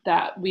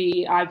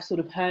I've sort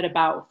of heard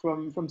about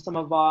from some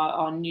of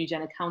our New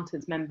Gen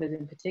Accountants members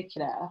in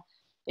particular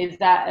is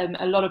that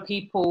a lot of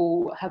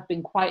people have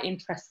been quite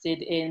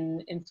interested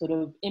in sort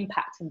of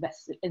impact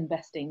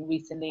investing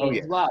recently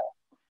as well.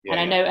 Yeah, and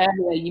I know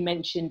earlier you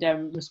mentioned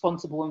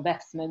responsible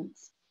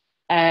investments.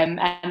 And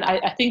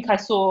I think I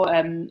saw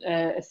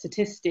a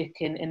statistic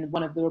in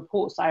one of the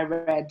reports I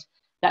read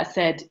that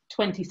said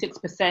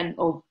 26%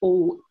 of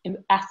all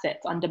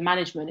assets under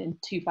management in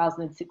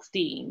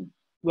 2016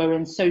 were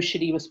in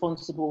socially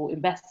responsible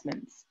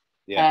investments.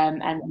 Yeah.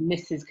 And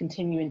this is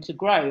continuing to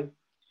grow.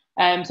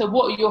 So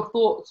what are your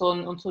thoughts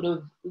on sort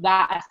of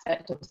that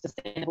aspect of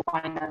sustainable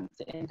finance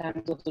in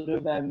terms of sort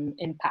of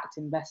impact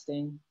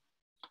investing?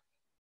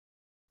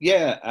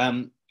 Yeah,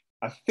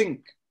 I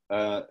think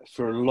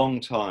for a long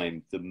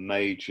time, the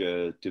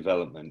major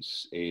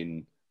developments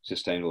in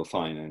sustainable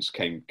finance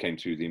came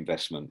through the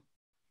investment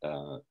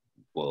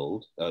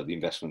world, the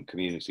investment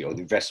community, or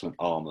the investment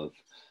arm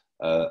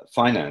of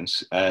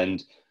finance,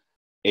 and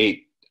it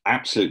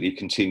absolutely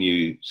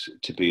continues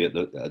to be at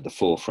the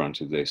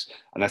forefront of this.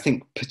 And I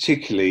think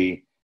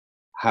particularly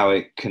how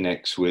it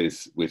connects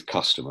with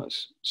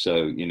customers.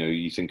 So, you know,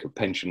 you think of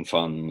pension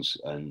funds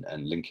and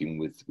linking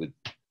with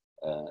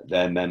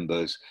their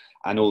members,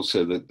 and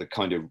also the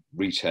kind of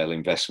retail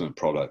investment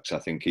products. I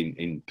think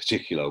in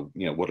particular,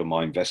 you know, what are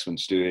my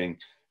investments doing?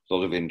 A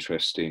lot of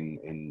interest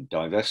in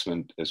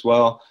divestment as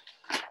well.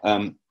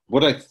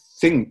 What I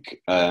think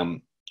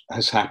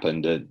has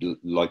happened,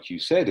 like you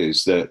said,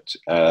 is that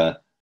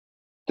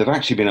there have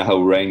actually been a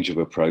whole range of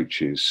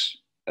approaches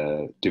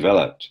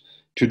developed.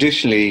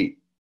 Traditionally,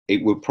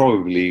 it would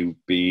probably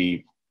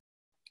be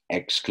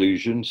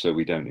exclusion, so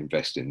we don't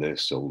invest in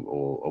this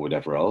or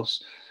whatever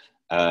else.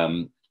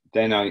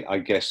 Then I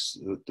guess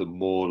the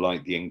more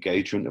like the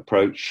engagement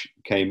approach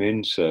came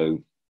in.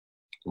 So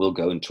we'll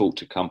go and talk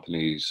to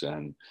companies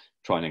and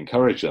try and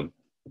encourage them.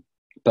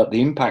 But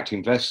the impact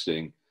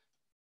investing,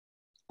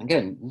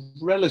 again,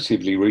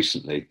 relatively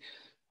recently,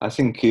 I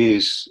think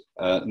is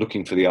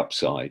looking for the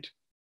upside.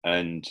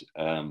 And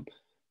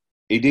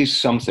it is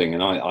something,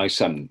 and I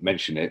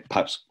mention it,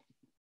 perhaps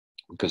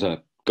because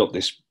I've got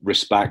this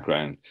risk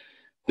background,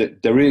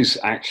 that there is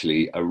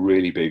actually a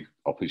really big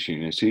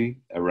opportunity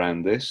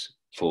around this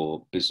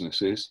for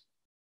businesses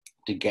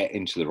to get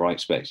into the right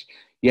space.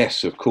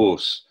 Yes, of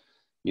course,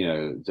 you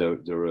know,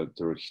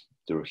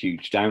 there are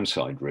huge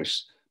downside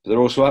risks, but there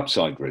are also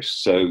upside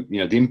risks. So, you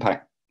know, the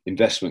impact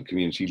investment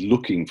community is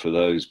looking for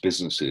those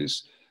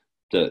businesses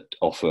that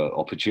offer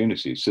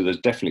opportunities. So there's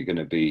definitely going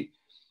to be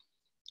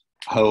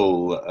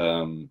whole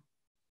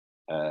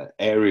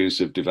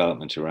areas of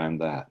development around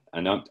that.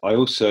 And I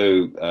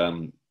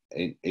also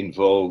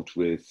involved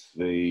with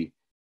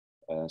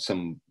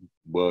some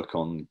work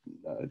on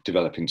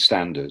developing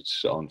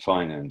standards on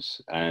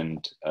finance.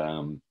 And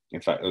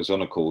in fact, I was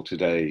on a call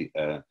today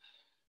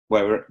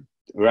where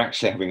we're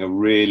actually having a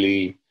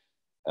really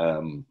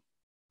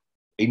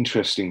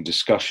interesting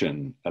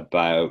discussion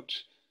about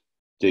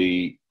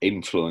the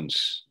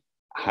influence.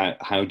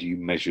 How do you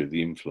measure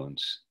the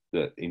influence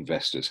that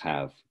investors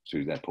have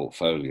through their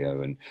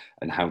portfolio,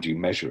 and how do you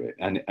measure it?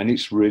 And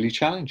it's really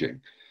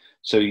challenging.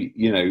 So,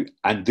 you know,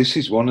 and this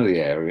is one of the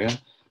area,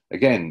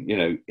 again, you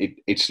know,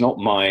 it's not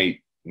my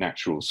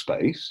natural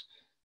space,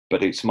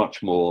 but it's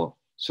much more,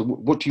 so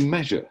what do you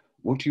measure?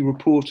 What do you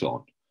report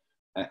on?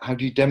 How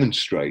do you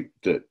demonstrate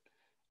that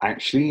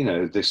actually, you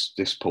know,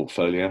 this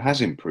portfolio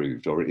has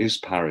improved, or it is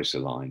Paris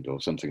aligned,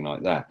 or something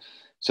like that?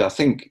 So I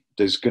think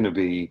there's going to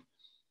be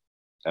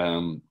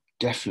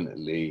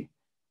definitely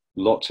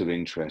lots of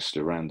interest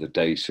around the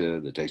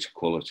data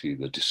quality,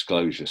 the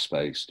disclosure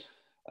space,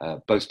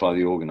 both by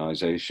the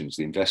organizations,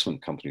 the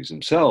investment companies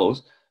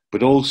themselves,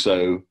 but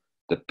also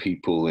the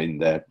people in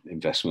their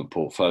investment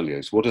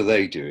portfolios. What are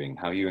they doing?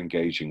 How are you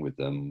engaging with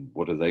them?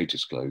 What are they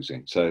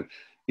disclosing? So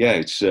yeah,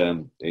 it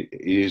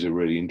is a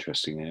really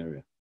interesting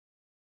area.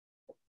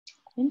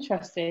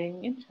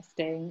 Interesting.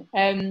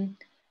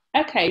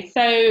 Okay,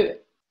 so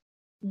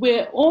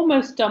we're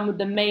almost done with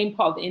the main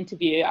part of the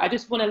interview. I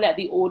just want to let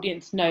the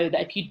audience know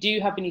that if you do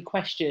have any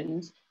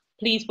questions,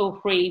 please feel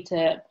free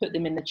to put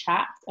them in the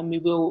chat and we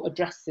will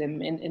address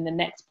them in the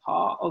next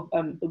part of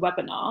the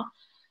webinar.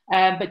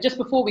 But just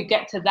before we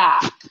get to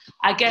that,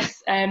 I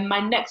guess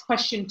my next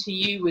question to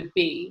you would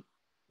be,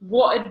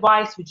 what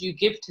advice would you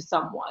give to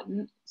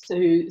someone, so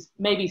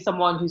maybe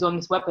someone who's on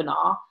this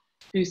webinar,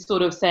 who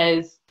sort of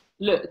says,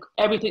 look,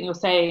 everything you're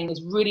saying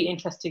is really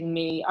interesting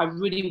me. I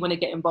really want to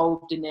get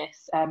involved in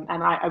this. And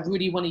I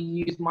really want to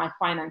use my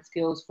finance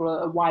skills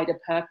for a wider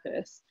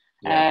purpose,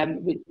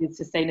 which is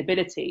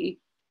sustainability.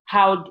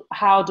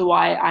 How do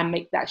I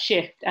make that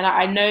shift? And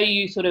I know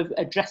you sort of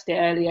addressed it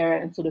earlier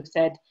and sort of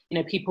said, you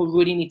know, people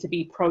really need to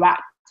be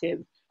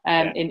proactive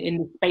in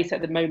the space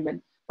at the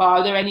moment. But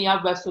are there any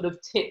other sort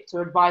of tips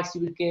or advice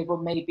you would give, or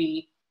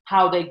maybe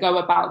how they go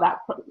about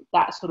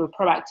that sort of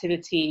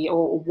proactivity,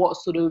 or what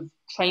sort of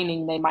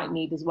training they might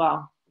need as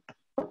well?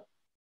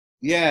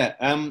 Yeah,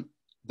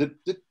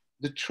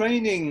 the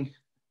training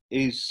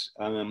is,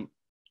 I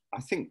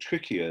think,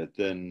 trickier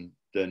than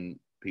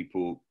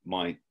people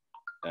might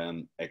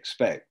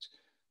expect.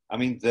 I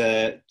mean,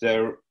 there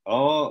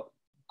are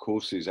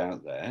courses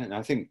out there, and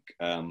I think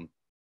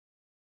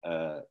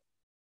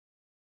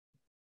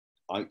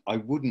I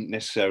wouldn't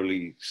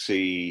necessarily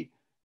see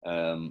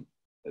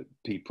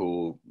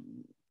people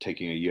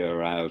taking a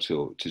year out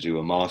or to do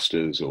a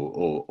master's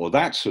or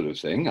that sort of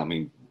thing. I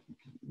mean,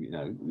 you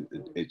know,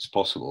 it's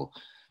possible.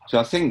 So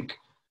I think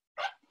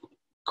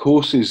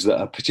courses that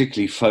are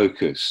particularly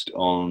focused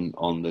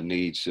on the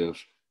needs of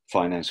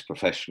finance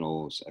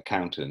professionals,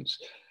 accountants,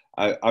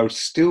 are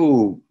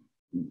still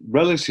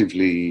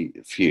relatively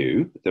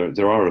few.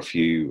 There are a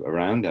few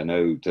around. I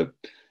know the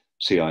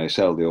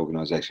CISL, the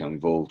organisation I'm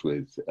involved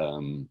with,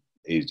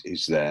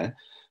 is there.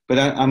 But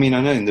I mean,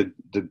 I know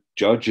the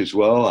judge as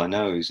well, I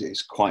know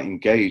is quite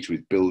engaged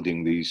with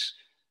building these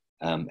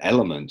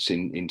elements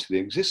into the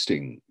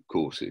existing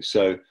courses.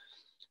 So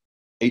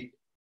it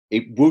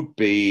would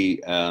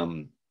be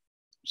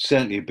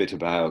certainly a bit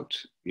about,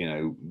 you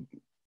know,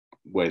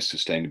 where's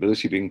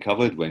sustainability being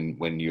covered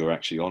when you're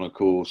actually on a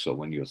course, or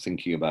when you're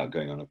thinking about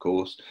going on a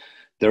course.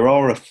 There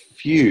are a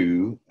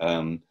few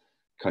kind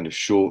of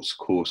shorts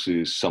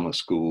courses, summer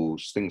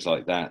schools, things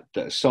like that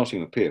are starting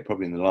to appear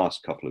probably in the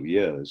last couple of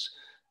years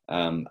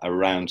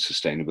around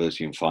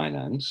sustainability and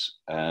finance.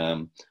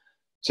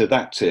 So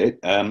that's it.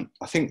 I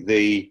think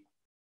the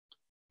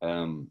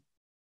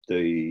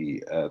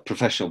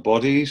professional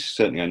bodies,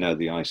 certainly I know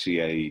the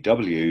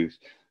ICAEW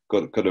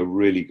got a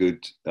really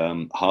good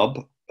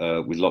hub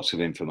with lots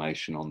of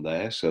information on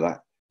there. So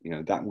that, you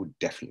know, that would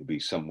definitely be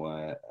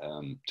somewhere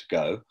to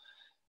go.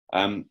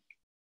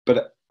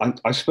 But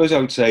I suppose I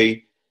would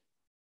say,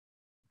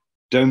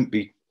 don't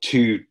be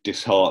too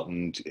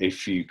disheartened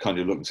if you kind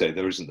of look and say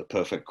there isn't the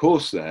perfect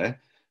course there,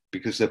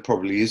 because there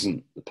probably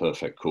isn't the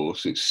perfect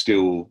course. It's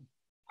still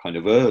kind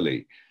of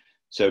early.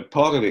 So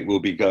part of it will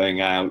be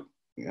going out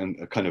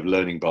and kind of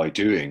learning by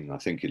doing, I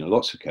think, in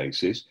lots of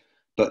cases.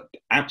 But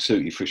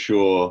absolutely for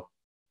sure,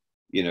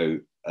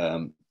 you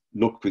know,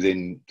 look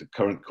within the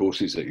current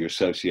courses that you're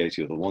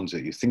associated, or the ones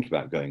that you think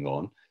about going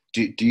on.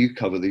 Do you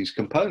cover these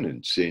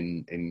components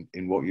in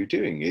what you're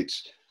doing?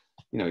 It's,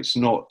 you know, it's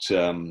not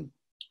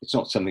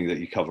something that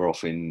you cover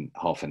off in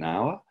half an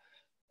hour,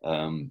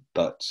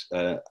 but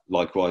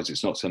likewise,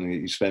 it's not something that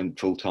you spend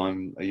full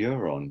time a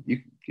year on.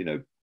 You know,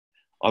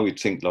 I would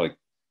think, like,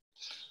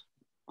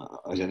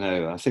 I don't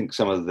know, I think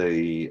some of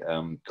the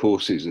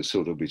courses are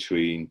sort of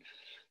between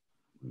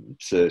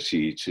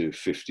 30 to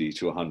 50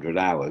 to 100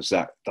 hours,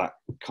 that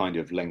kind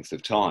of length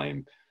of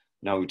time.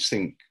 Now I would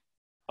think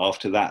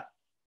after that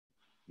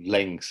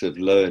length of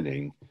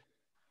learning,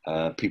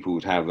 people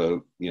would have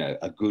a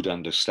good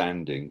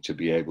understanding to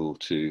be able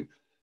to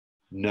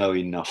know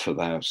enough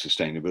about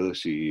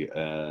sustainability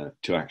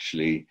to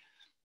actually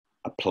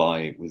apply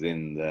it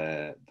within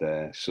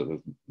their sort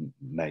of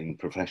main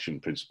profession,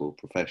 principal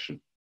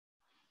profession.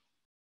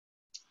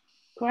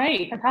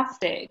 Great,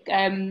 fantastic.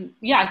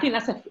 Yeah, I think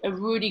that's a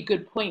really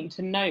good point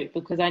to note,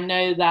 because I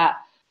know that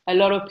a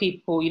lot of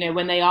people, you know,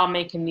 when they are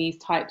making these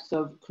types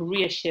of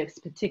career shifts,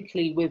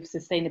 particularly with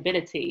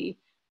sustainability,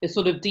 the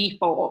sort of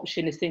default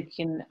option is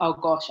thinking, oh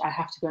gosh, I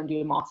have to go and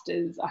do a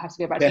master's, I have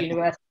to go back to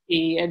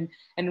university and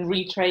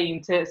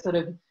retrain to sort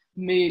of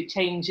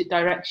change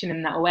direction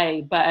in that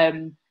way. But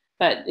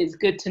it's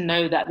good to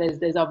know that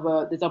there's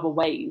other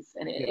ways,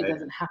 and it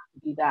doesn't have to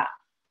be that.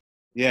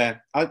 Yeah,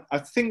 I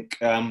think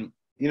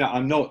you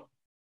know,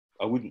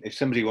 I wouldn't, if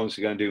somebody wants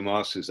to go and do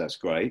masters, that's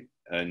great,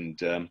 and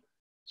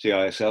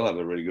CISL have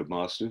a really good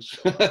masters.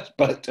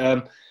 But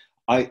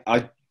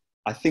I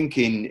think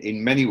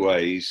in many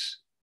ways,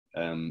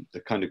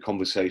 the kind of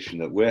conversation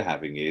that we're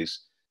having is,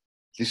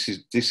 this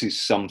is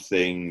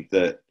something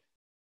that,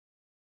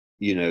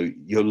 you know,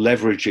 you're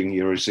leveraging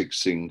your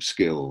existing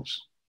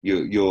skills.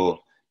 You're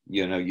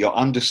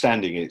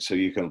understanding it so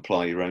you can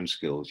apply your own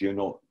skills. You're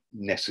not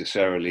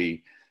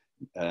necessarily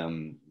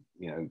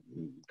you know,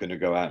 going to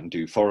go out and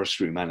do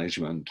forestry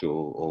management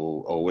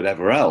or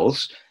whatever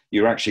else.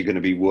 You're actually going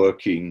to be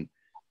working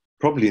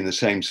probably in the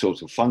same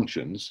sorts of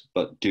functions,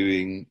 but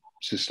doing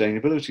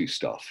sustainability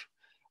stuff.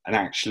 And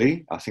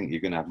actually, I think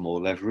you're going to have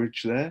more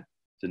leverage there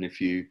than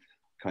if you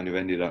kind of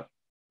ended up,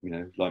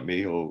 like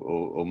me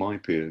or my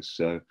peers.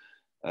 So,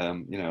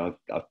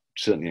 I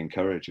certainly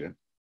encourage it.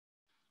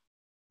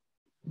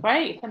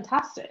 Great,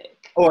 fantastic.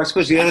 Oh, I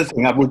suppose the other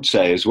thing I would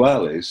say as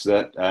well is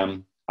that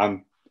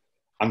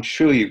I'm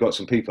sure you've got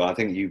some people. I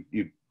think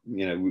you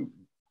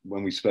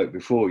when we spoke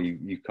before,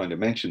 you kind of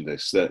mentioned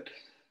this, that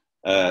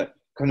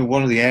kind of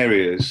one of the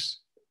areas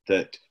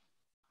that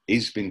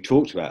is being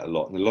talked about a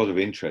lot and a lot of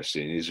interest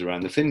in is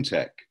around the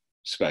fintech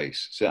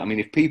space. So, I mean,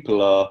 if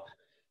people are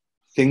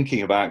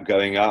thinking about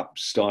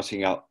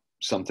starting up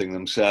something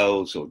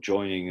themselves or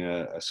joining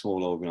a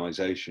small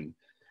organization,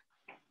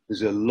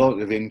 there's a lot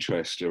of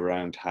interest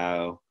around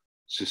how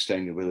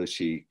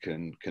sustainability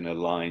can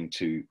align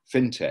to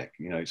fintech.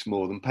 It's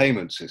more than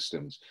payment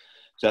systems.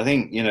 So I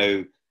think,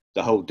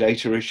 the whole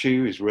data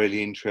issue is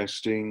really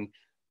interesting.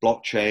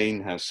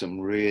 Blockchain has some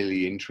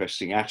really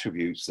interesting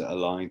attributes that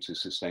align to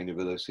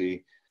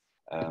sustainability,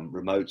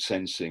 remote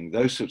sensing,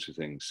 those sorts of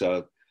things.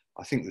 So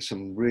I think there's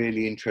some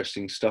really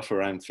interesting stuff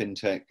around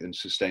fintech and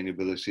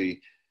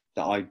sustainability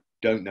that I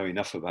don't know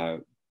enough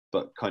about,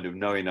 but kind of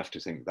know enough to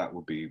think that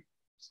would be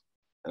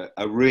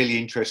a really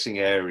interesting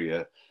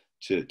area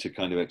to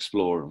kind of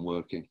explore and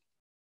work in.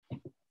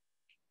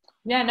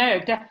 Yeah, no,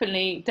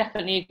 definitely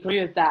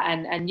agree with that.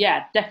 And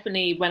yeah,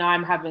 definitely when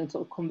I'm having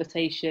sort of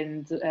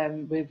conversations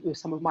with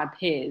some of my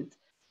peers,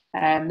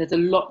 there's a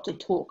lot to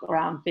talk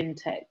around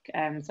fintech.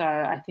 So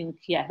I think,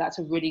 yeah, that's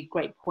a really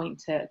great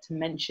point to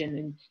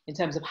mention in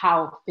terms of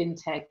how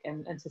fintech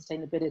and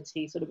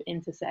sustainability sort of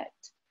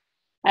intersect.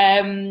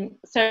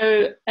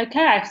 So,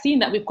 okay, I've seen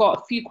that we've got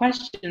a few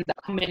questions that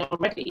come in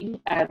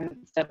already.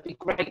 So it'd be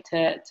great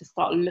to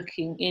start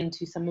looking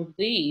into some of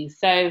these.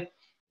 So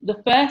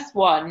the first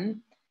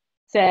one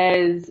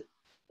says,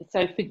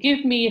 so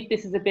forgive me if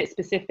this is a bit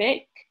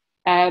specific.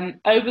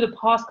 Over the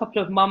past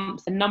couple of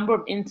months, a number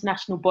of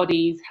international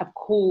bodies have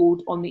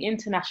called on the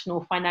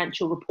International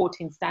Financial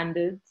Reporting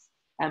Standards,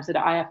 so the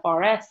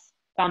IFRS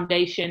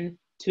Foundation,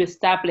 to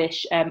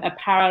establish a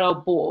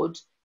parallel board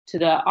to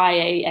the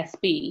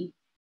IASB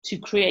to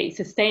create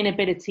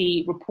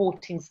sustainability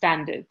reporting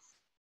standards.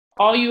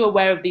 Are you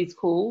aware of these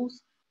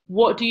calls?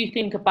 What do you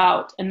think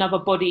about another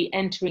body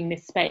entering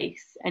this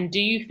space? And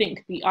do you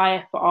think the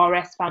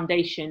IFRS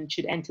Foundation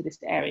should enter this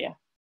area?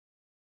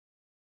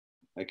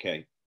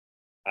 Okay.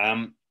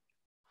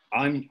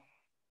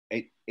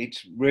 It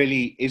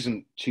really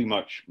isn't too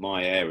much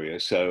my area.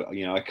 So,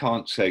 I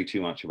can't say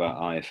too much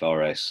about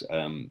IFRS,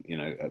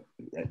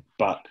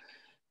 but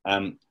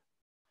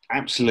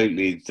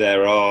absolutely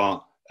there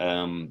are,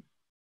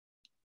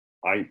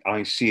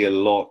 I see a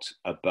lot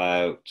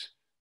about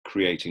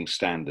creating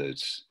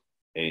standards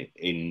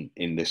in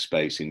this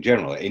space in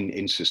general,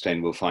 in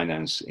sustainable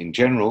finance in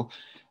general,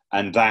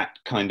 and that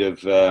kind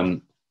of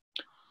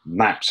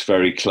maps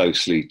very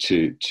closely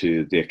to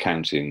the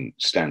accounting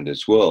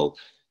standards world.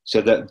 So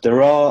that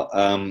there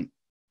are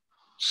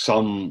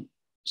some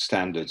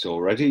standards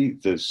already.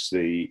 There's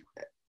the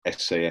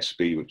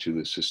SASB, which is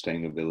the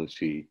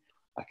Sustainability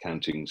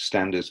Accounting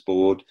Standards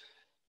Board,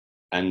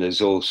 and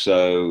there's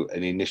also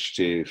an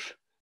initiative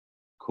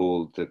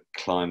called the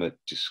Climate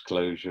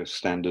Disclosure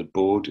Standard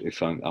Board. I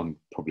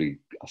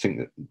think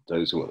that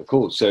those are what they're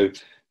called. So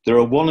there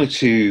are one or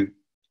two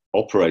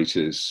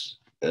operators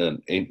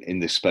in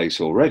this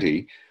space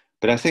already,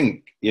 but I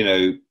think,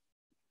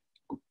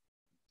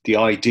 the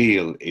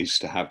ideal is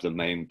to have the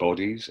main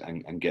bodies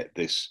and get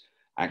this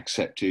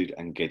accepted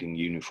and getting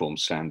uniform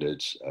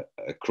standards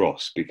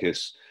across,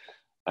 because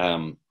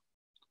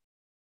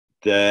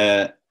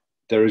there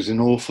is an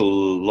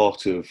awful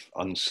lot of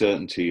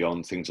uncertainty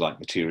on things like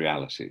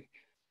materiality.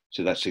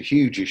 So that's a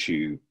huge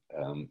issue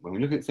when we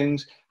look at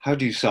things. How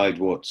do you decide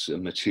what's a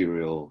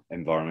material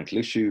environmental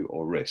issue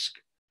or risk?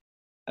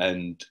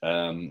 And,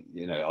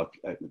 we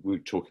were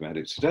talking about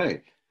it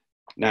today.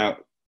 Now,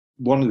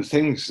 one of the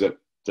things that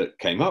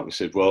came up, we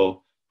said,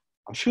 well,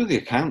 I'm sure the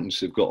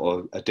accountants have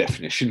got a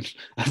definition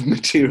of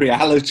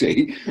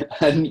materiality,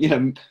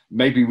 and,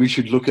 maybe we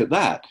should look at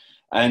that.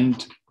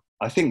 And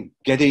I think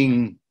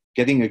getting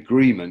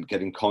agreement,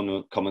 getting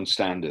common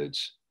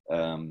standards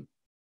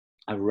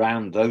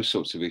around those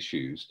sorts of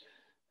issues,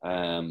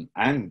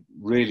 and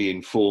really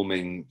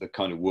informing the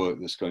kind of work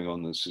that's going on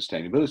in the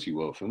sustainability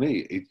world, for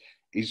me,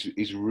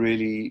 is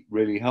really,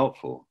 really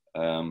helpful.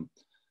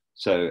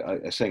 So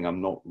I'm saying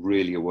I'm not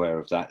really aware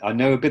of that. I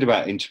know a bit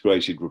about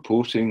integrated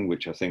reporting,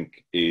 which I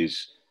think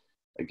is,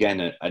 again,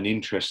 an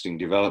interesting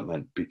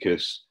development,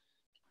 because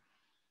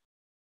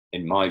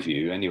in my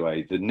view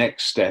anyway, the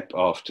next step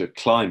after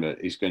climate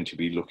is going to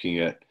be looking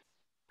at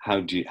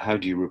how do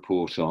you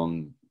report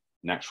on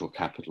natural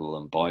capital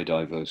and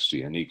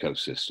biodiversity and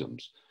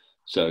ecosystems.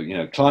 So,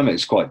 climate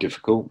is quite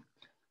difficult.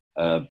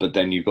 But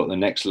then you've got the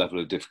next level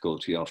of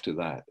difficulty after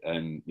that.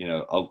 And,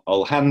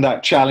 I'll hand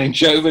that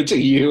challenge over to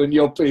you and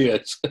your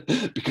peers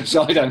because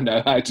I don't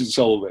know how to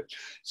solve it.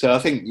 So I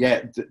think,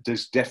 yeah,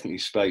 there's definitely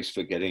space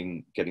for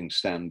getting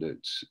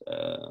standards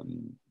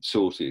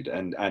sorted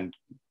and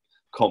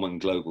common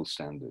global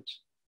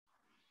standards.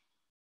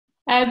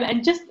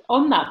 And just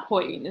on that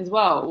point as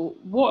well,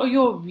 what are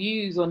your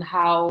views on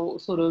how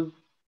sort of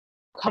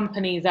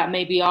companies that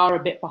maybe are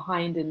a bit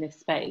behind in this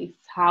space,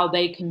 how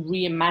they can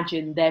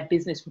reimagine their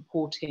business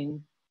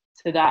reporting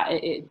so that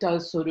it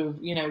does sort of,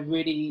 you know,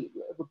 really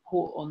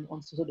report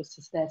on sort of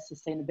their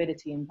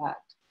sustainability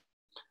impact?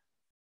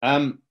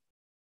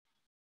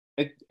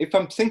 If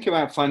I'm thinking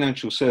about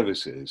financial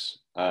services,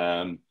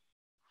 I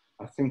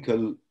think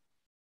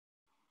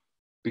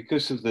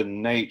because of the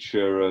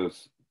nature of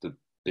the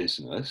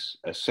business,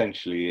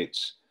 essentially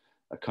it's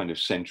a kind of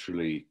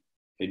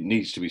it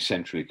needs to be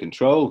centrally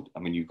controlled. I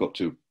mean, you've got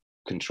to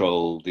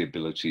control the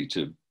ability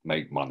to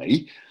make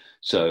money.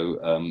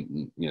 So,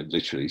 you know,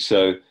 literally.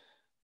 So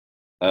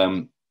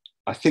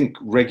I think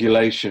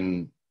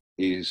regulation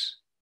is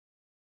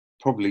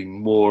probably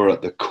more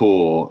at the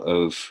core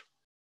of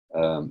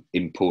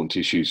important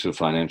issues for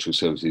financial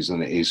services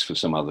than it is for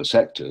some other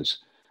sectors.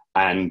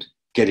 And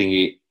getting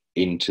it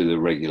into the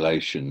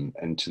regulation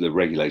and to the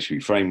regulatory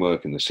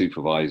framework and the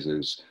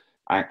supervisors'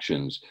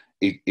 actions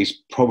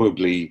is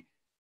probably,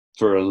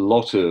 for a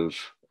lot of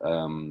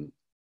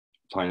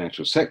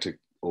financial sector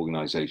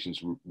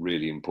organizations,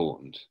 really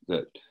important.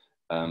 That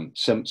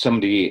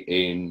somebody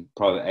in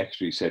private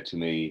equity said to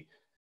me,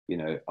 you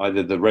know,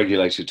 either the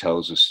regulator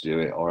tells us to do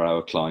it or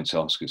our clients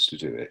ask us to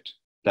do it.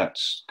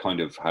 That's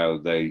kind of how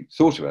they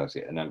thought about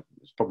it. And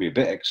it's probably a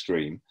bit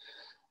extreme,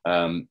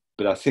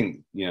 but I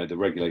think, you know, the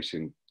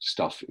regulation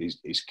stuff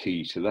is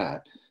key to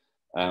that,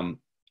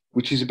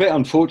 which is a bit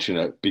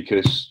unfortunate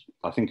because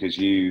I think, as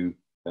you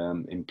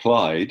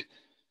implied,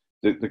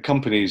 the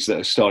companies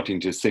that are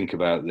starting to think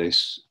about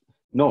this,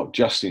 not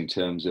just in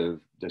terms of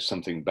there's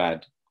something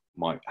bad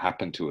might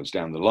happen to us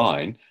down the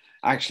line,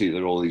 actually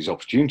there are all these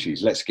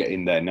opportunities, let's get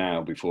in there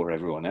now before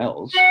everyone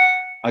else,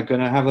 are going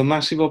to have a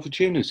massive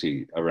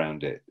opportunity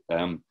around it.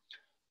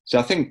 So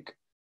I think,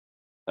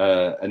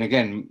 and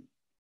again,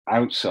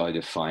 outside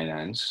of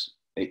finance,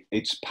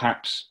 there's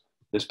perhaps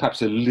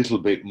a little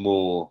bit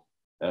more,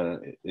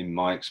 in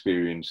my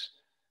experience,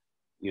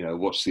 you know,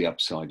 what's the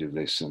upside of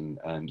this,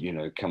 and you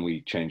know, can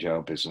we change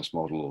our business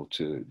model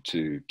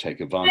to take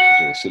advantage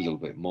of this a little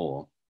bit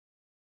more?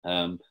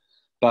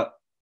 But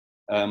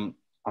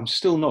I'm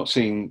still not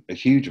seeing a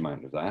huge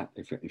amount of that,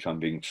 if I'm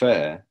being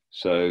fair.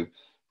 So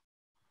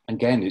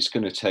again, it's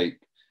going to take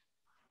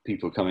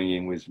people coming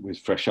in with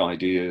fresh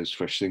ideas,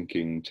 fresh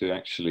thinking to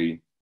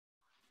actually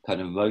kind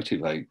of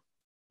motivate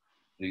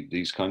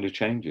these kind of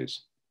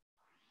changes.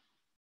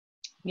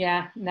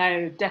 Yeah,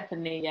 no,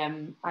 definitely.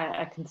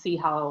 I can see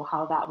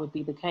how that would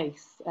be the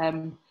case.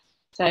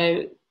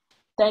 So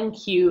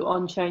thank you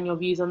on sharing your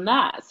views on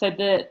that. So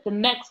the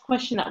next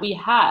question that we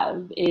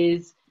have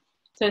is,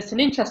 so it's an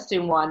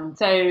interesting one.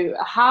 So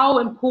how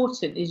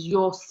important is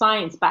your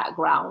science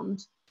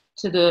background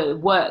to the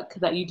work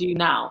that you do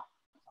now?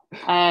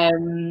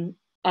 And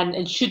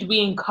should we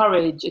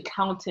encourage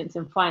accountants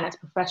and finance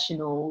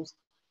professionals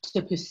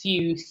to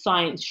pursue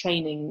science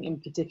training in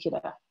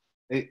particular?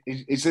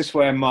 Is this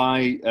where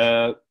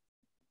my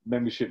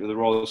membership of the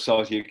Royal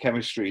Society of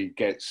Chemistry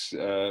gets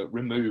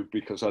removed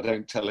because I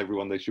don't tell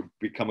everyone they should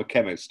become a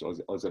chemist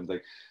or something?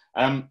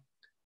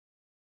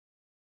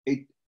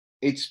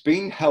 It's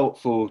been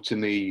helpful to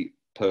me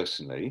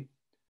personally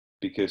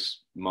because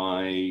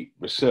my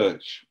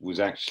research was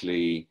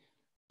actually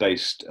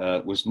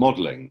was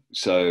modelling.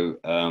 So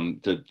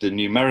the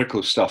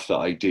numerical stuff that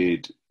I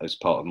did as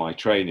part of my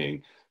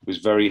training was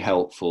very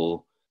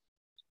helpful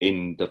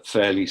in the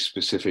fairly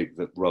specific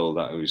role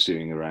that I was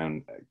doing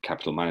around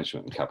capital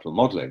management and capital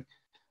modelling.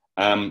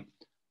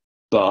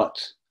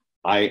 But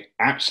I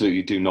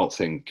absolutely do not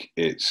think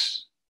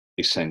it's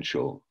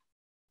essential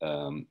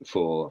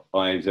for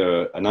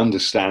either an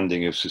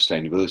understanding of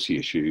sustainability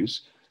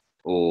issues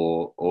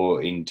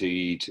or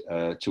indeed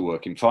to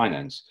work in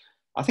finance.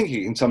 I think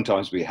it can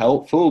sometimes be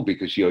helpful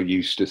because you're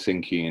used to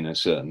thinking in a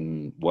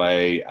certain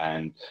way,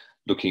 and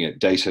looking at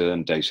data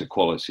and data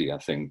quality, I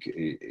think,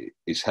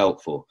 is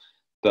helpful.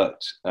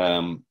 But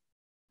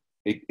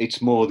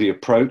it's more the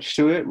approach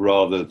to it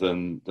rather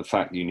than the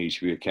fact you need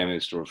to be a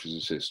chemist or a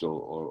physicist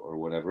or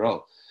whatever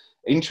else.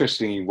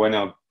 Interestingly, when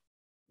I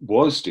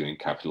was doing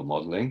capital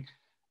modelling,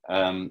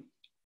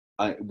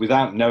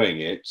 without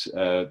knowing it,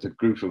 the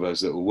group of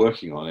us that were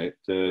working on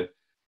it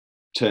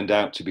turned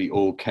out to be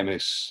all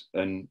chemists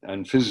and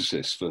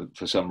physicists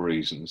for some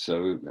reason.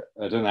 So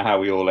I don't know how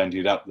we all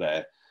ended up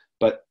there,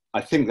 but I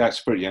think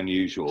that's pretty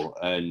unusual.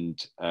 And,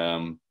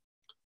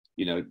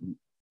 you know,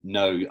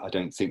 no, I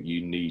don't think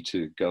you need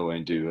to go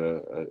and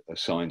do a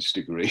science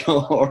degree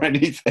or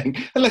anything,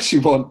 unless you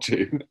want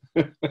to.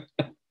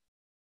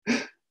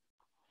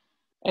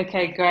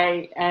 Okay,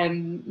 great.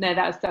 No,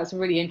 that's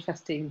really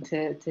interesting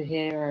to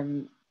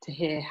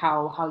hear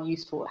how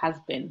useful it has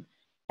been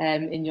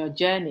in your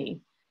journey.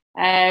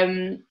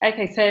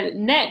 Okay, so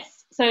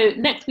next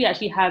we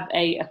actually have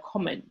a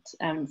comment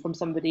from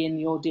somebody in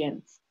the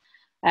audience,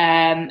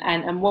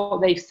 and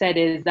what they've said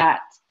is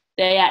that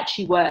they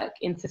actually work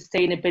in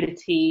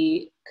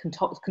sustainability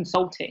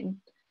consulting,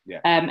 yeah.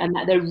 And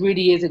that there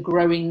really is a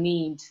growing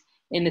need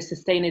in the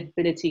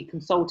sustainability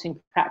consulting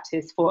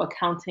practice for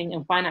accounting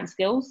and finance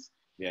skills.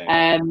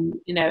 Yeah.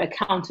 You know,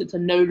 accountants are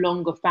no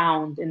longer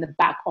found in the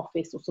back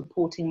office or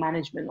supporting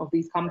management of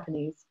these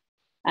companies.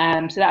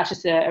 So that's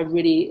just a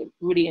really,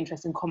 really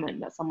interesting comment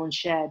that someone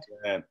shared.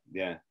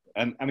 Yeah.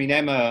 I mean,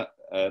 Emma,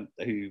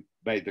 who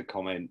made the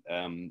comment,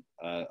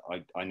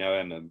 I know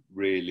Emma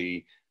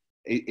really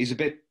is a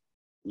bit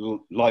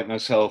like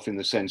myself in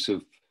the sense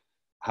of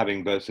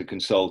having both the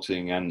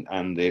consulting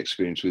and the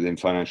experience within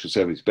financial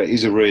services, but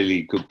is a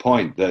really good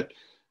point that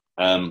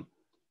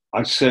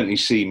I certainly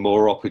see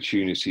more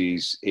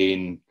opportunities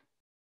in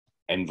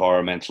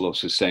environmental or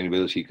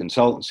sustainability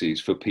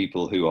consultancies for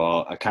people who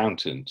are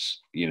accountants,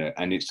 you know,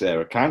 and it's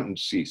their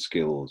accountancy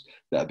skills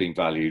that are being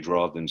valued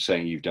rather than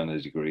saying you've done a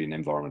degree in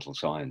environmental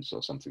science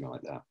or something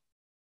like that.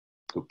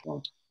 Good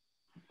point.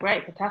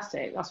 Great,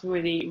 fantastic. That's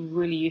really,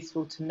 really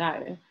useful to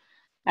know.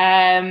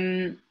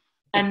 And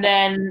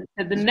then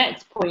the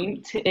next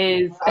point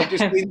is... I've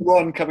just seen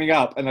one coming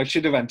up and I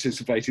should have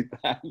anticipated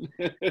that.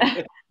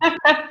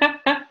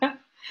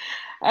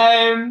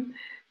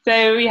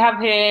 So we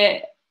have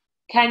here,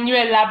 can you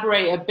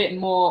elaborate a bit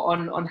more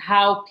on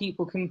how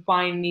people can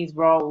find these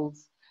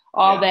roles?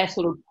 Are there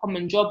sort of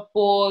common job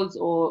boards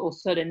or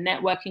certain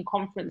networking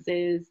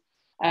conferences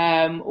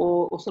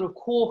or sort of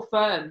core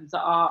firms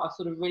that are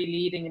sort of really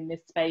leading in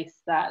this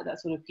space that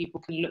sort of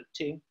people can look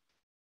to?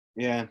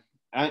 Yeah,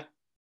 I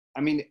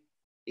mean,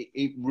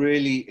 it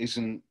really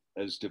isn't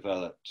as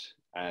developed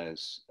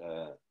as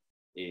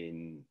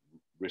in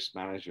risk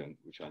management,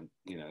 which I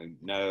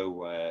know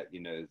where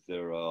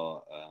there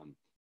are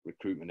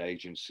recruitment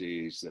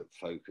agencies that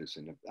focus,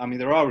 and I mean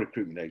there are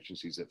recruitment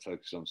agencies that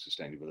focus on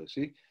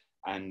sustainability,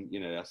 and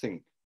I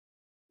think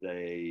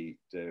they're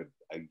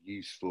a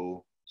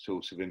useful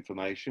source of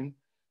information.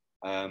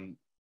 I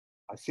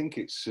think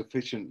it's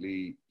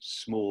sufficiently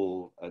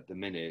small at the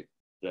minute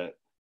that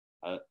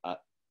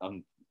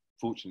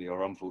unfortunately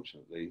or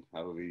unfortunately,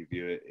 however you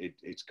view it,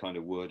 it's kind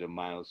of word of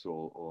mouth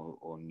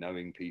or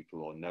knowing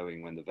people or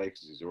knowing when the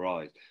vacancies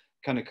arise.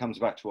 Kind of comes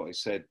back to what I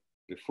said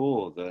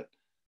before, that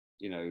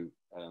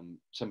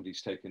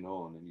somebody's taken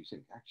on and you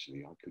think,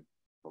 actually I could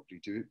probably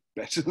do it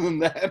better than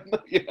them.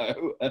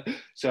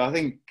 So I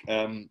think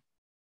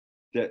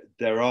that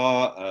there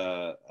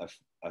are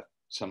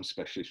some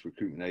specialist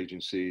recruitment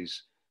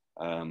agencies,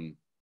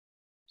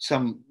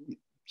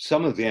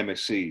 some of the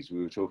MSCs, we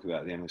were talking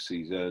about the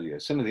MSCs earlier,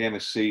 some of the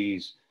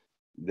MSCs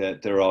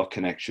that there are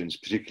connections,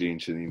 particularly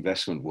into the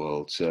investment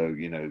world. So,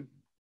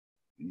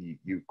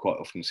 you quite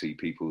often see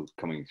people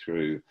coming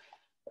through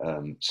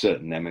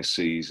certain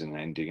MSCs and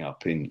ending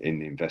up in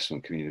the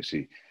investment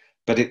community.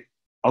 But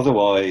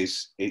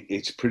otherwise,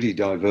 it's pretty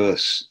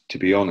diverse, to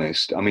be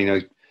honest. I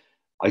mean,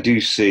 I do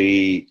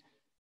see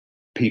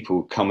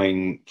people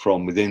coming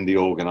from within the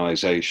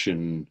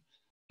organization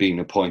being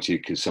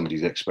appointed because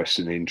somebody's expressed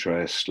an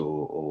interest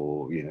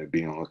or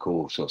being on a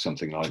course or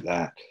something like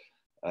that.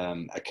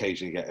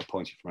 Occasionally get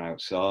appointed from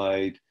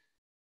outside.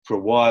 For a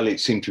while, it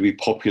seemed to be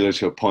popular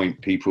to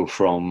appoint people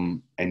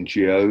from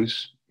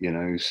NGOs,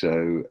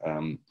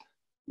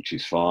 which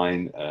is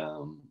fine,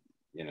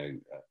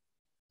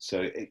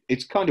 so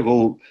it's kind of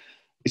all,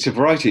 it's a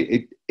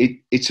variety.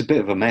 It's a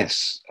bit of a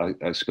mess,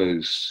 I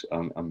suppose.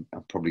 I'm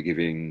probably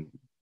giving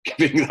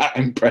that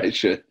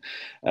impression.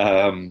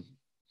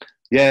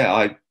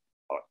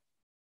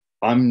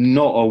 I'm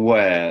not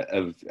aware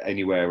of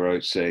anywhere where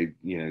I'd say,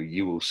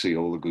 you will see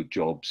all the good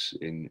jobs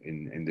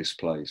in this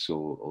place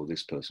or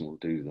this person will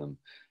do them.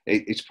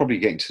 It's probably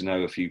getting to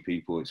know a few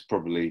people. It's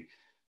probably,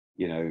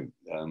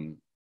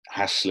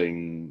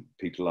 hassling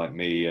people like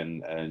me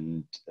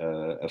and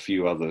a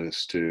few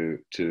others to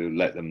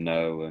let them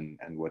know and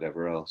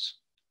whatever else.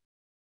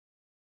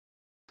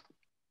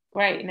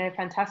 Great,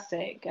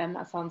 fantastic.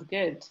 That sounds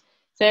good.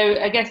 So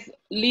I guess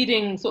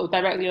leading sort of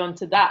directly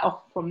onto that,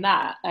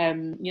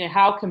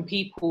 how can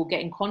people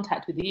get in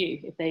contact with you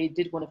if they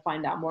did want to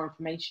find out more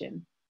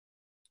information?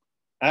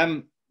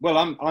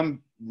 Well,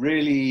 I'm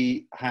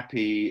really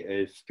happy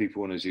if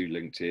people want to do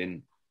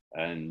LinkedIn,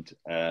 and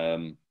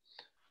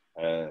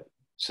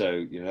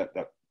so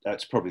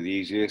that's probably the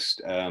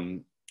easiest.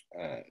 I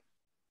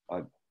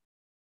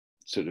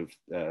sort of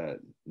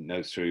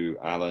know through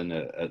Alan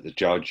at the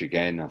Judge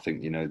again. I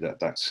think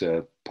that's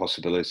a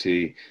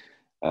possibility.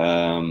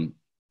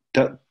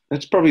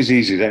 That's probably as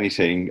easy as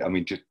anything. I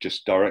mean,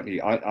 just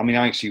directly. I mean,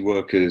 I actually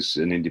work as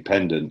an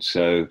independent,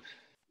 so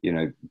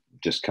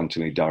just come to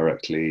me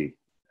directly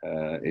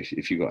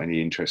if you've got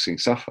any interesting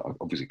stuff. I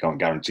obviously can't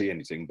guarantee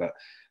anything, but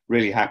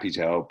really happy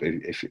to help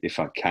if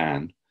I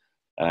can.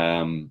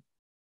 I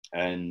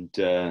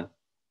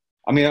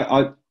mean,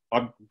 I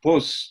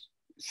was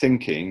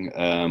thinking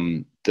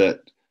that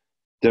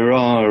there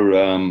are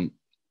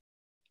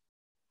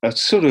a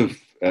sort of.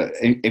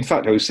 In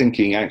fact, I was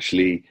thinking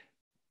actually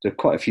there are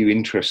quite a few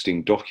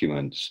interesting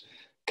documents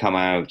come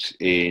out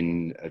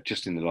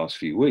just in the last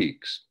few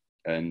weeks,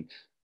 and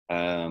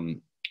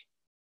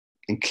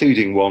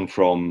including one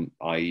from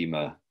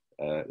IEMA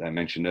that I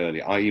mentioned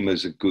earlier. IEMA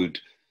is a good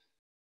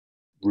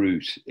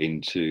route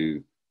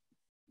into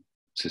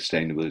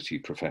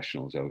sustainability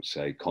professionals, I would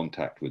say,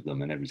 contact with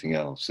them and everything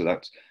else. So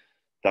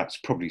that's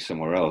probably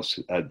somewhere else.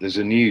 There's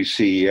a new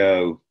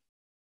CEO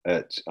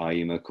at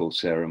IEMA called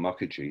Sarah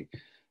Mukherjee,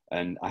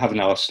 and I haven't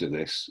asked her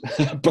this,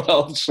 but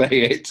I'll say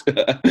it.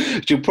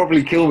 She'll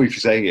probably kill me for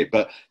saying it,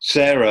 but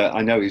Sarah,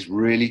 I know, is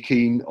really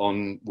keen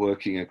on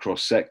working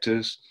across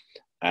sectors,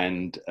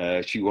 and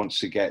she wants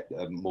to get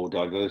more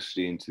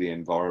diversity into the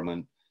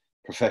environment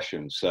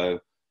profession. So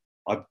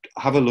I'd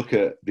have a look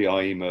at the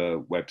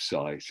IEMA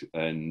website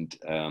and,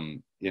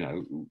 you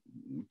know,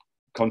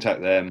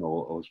 contact them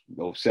or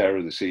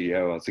Sarah, the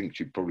CEO. I think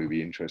she'd probably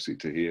be interested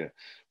to hear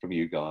from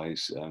you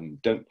guys.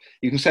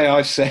 You can say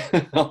I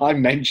said I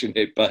mentioned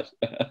it, but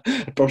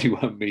it probably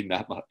won't mean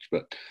that much.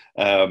 But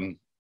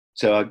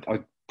so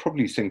I'd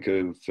probably think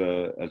of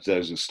as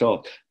those as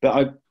start.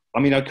 But I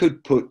mean, I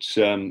could put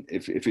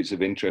if it's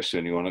of interest to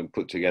anyone, I could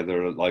put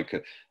together like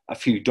a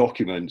few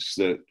documents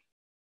that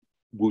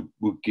would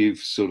give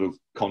sort of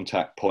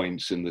contact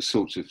points and the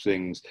sorts of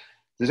things.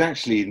 There's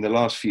actually, in the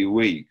last few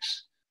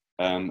weeks,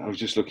 I was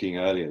just looking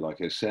earlier,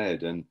 like I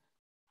said, and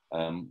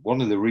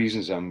one of the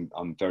reasons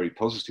I'm very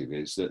positive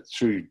is that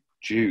through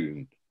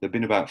June, there have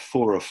been about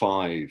 4 or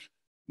 5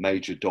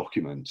 major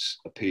documents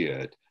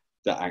appeared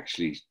that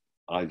actually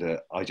either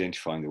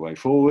identifying the way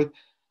forward.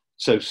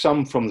 So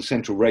some from the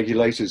central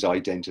regulators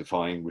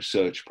identifying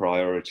research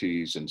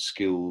priorities and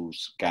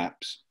skills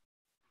gaps.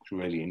 It's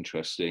really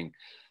interesting.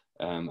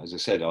 As I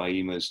said,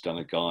 IEMA's done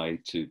a guide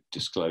to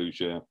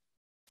disclosure.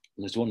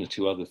 There's 1 or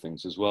 2 other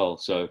things as well.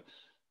 So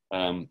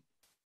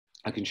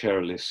I can share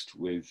a list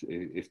with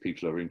if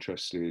people are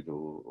interested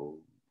or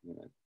you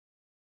know,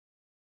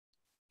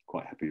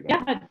 quite happy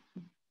about it.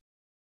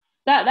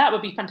 That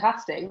would be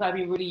fantastic. That'd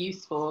be really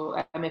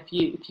useful if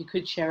you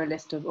could share a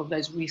list of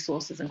those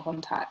resources and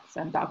contacts,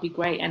 and that'd be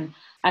great. And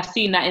I've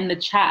seen that in the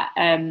chat.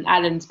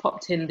 Alan's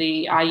popped in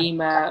the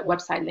IEMA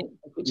website link,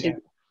 which is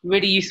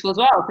really useful as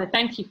well. So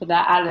thank you for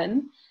that,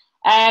 Alan.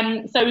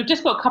 So we've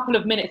just got a couple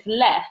of minutes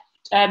left.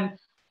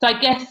 So I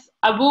guess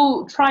I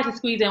will try to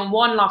squeeze in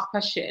one last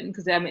question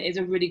because it is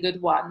a really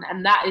good one,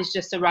 and that is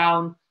just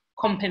around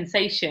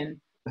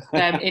compensation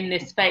in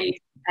this space,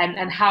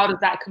 and how does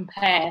that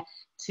compare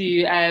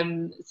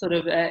to sort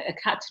of a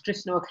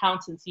traditional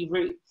accountancy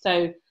route.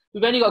 So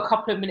we've only got a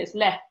couple of minutes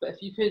left, but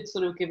if you could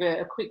sort of give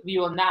a quick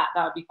view on that,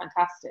 that would be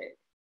fantastic.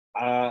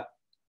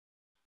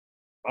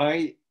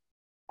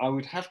 I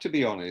would have to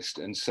be honest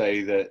and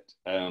say that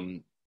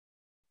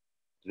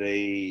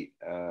the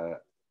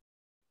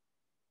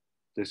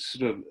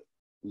sort of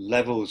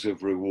levels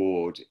of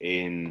reward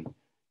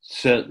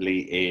certainly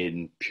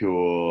in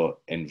pure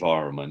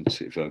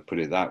environment, if I put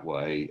it that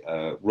way,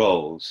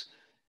 roles,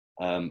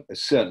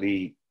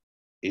 certainly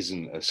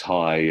isn't as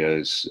high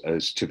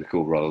as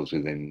typical roles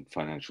within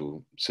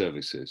financial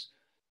services.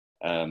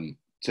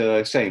 So I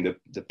was saying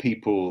the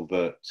people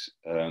that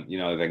you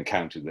know, I've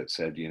encountered that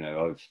said, you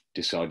know, I've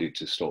decided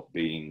to stop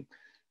being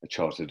a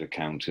chartered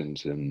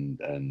accountant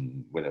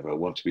and whatever, I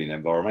want to be an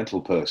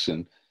environmental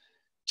person,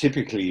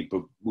 typically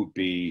would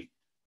be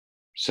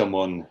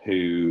someone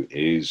who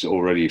is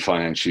already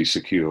financially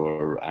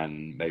secure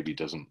and maybe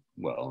doesn't,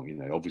 well, you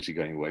know, obviously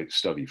going away to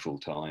study full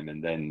time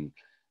and then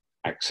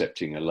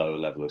accepting a lower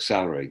level of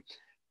salary.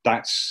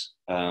 That's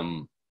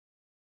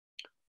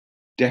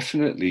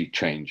definitely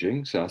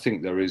changing. So I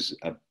think there is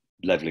a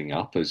leveling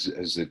up as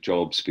the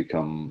jobs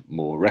become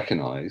more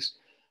recognized.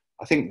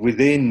 I think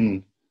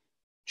within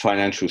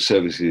financial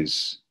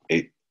services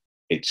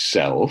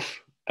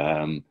itself,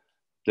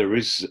 there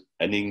is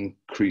an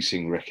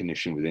increasing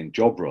recognition within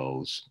job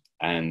roles,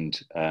 and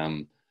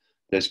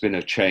there's been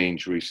a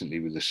change recently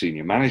with the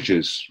senior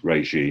managers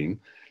regime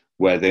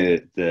where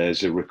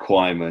there's a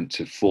requirement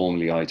to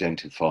formally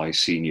identify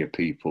senior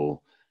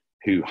people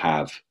who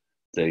have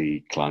the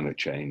climate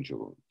change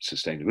or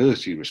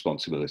sustainability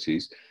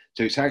responsibilities.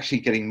 So it's actually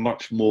getting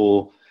much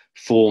more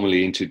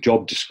formally into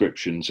job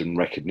descriptions and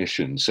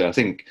recognition. So I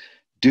think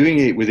doing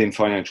it within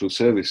financial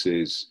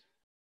services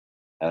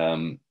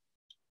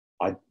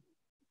I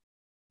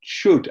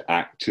should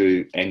act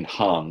to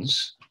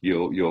enhance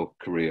your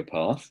career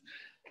path.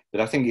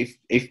 But I think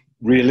if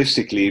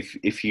realistically,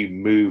 if you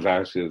move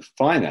out of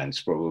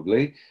finance,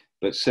 probably,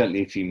 but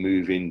certainly if you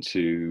move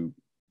into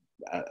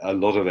a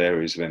lot of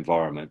areas of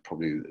environment,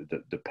 probably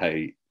the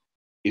pay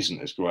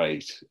isn't as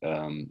great.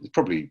 It's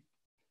probably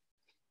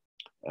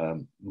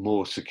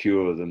more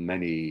secure than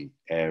many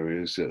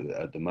areas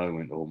at the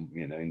moment, or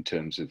you know, in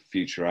terms of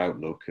future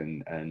outlook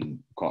and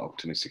quite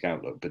optimistic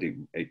outlook. But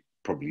it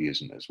probably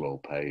isn't as well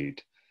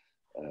paid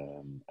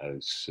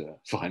as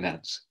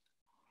finance.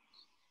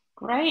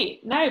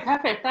 Great. No,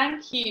 perfect.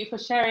 Thank you for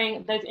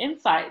sharing those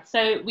insights.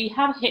 So we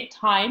have hit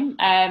time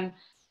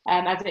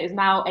as it is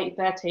now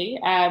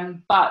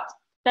 8:30, but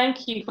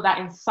thank you for that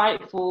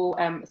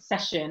insightful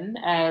session.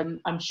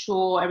 I'm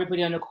sure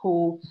everybody on the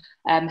call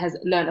has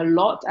learned a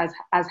lot,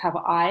 as have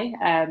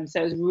I.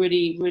 So it was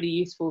really, really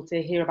useful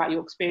to hear about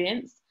your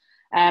experience.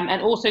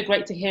 And also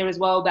great to hear as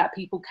well that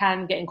people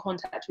can get in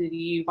contact with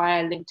you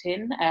via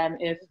LinkedIn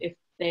if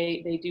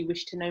they do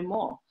wish to know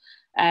more.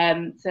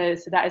 So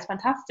that is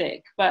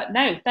fantastic. But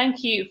no,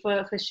 thank you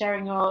for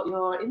sharing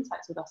your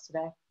insights with us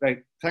today.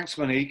 Great. Thanks,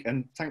 Monique,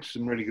 and thanks for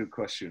some really good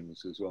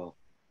questions as well.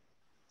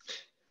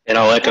 And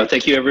I'll echo,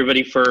 thank you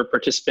everybody for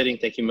participating.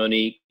 Thank you,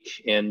 Monique.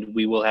 And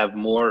we will have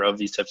more of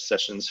these types of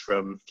sessions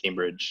from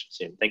Cambridge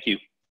soon. Thank you,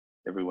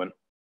 everyone.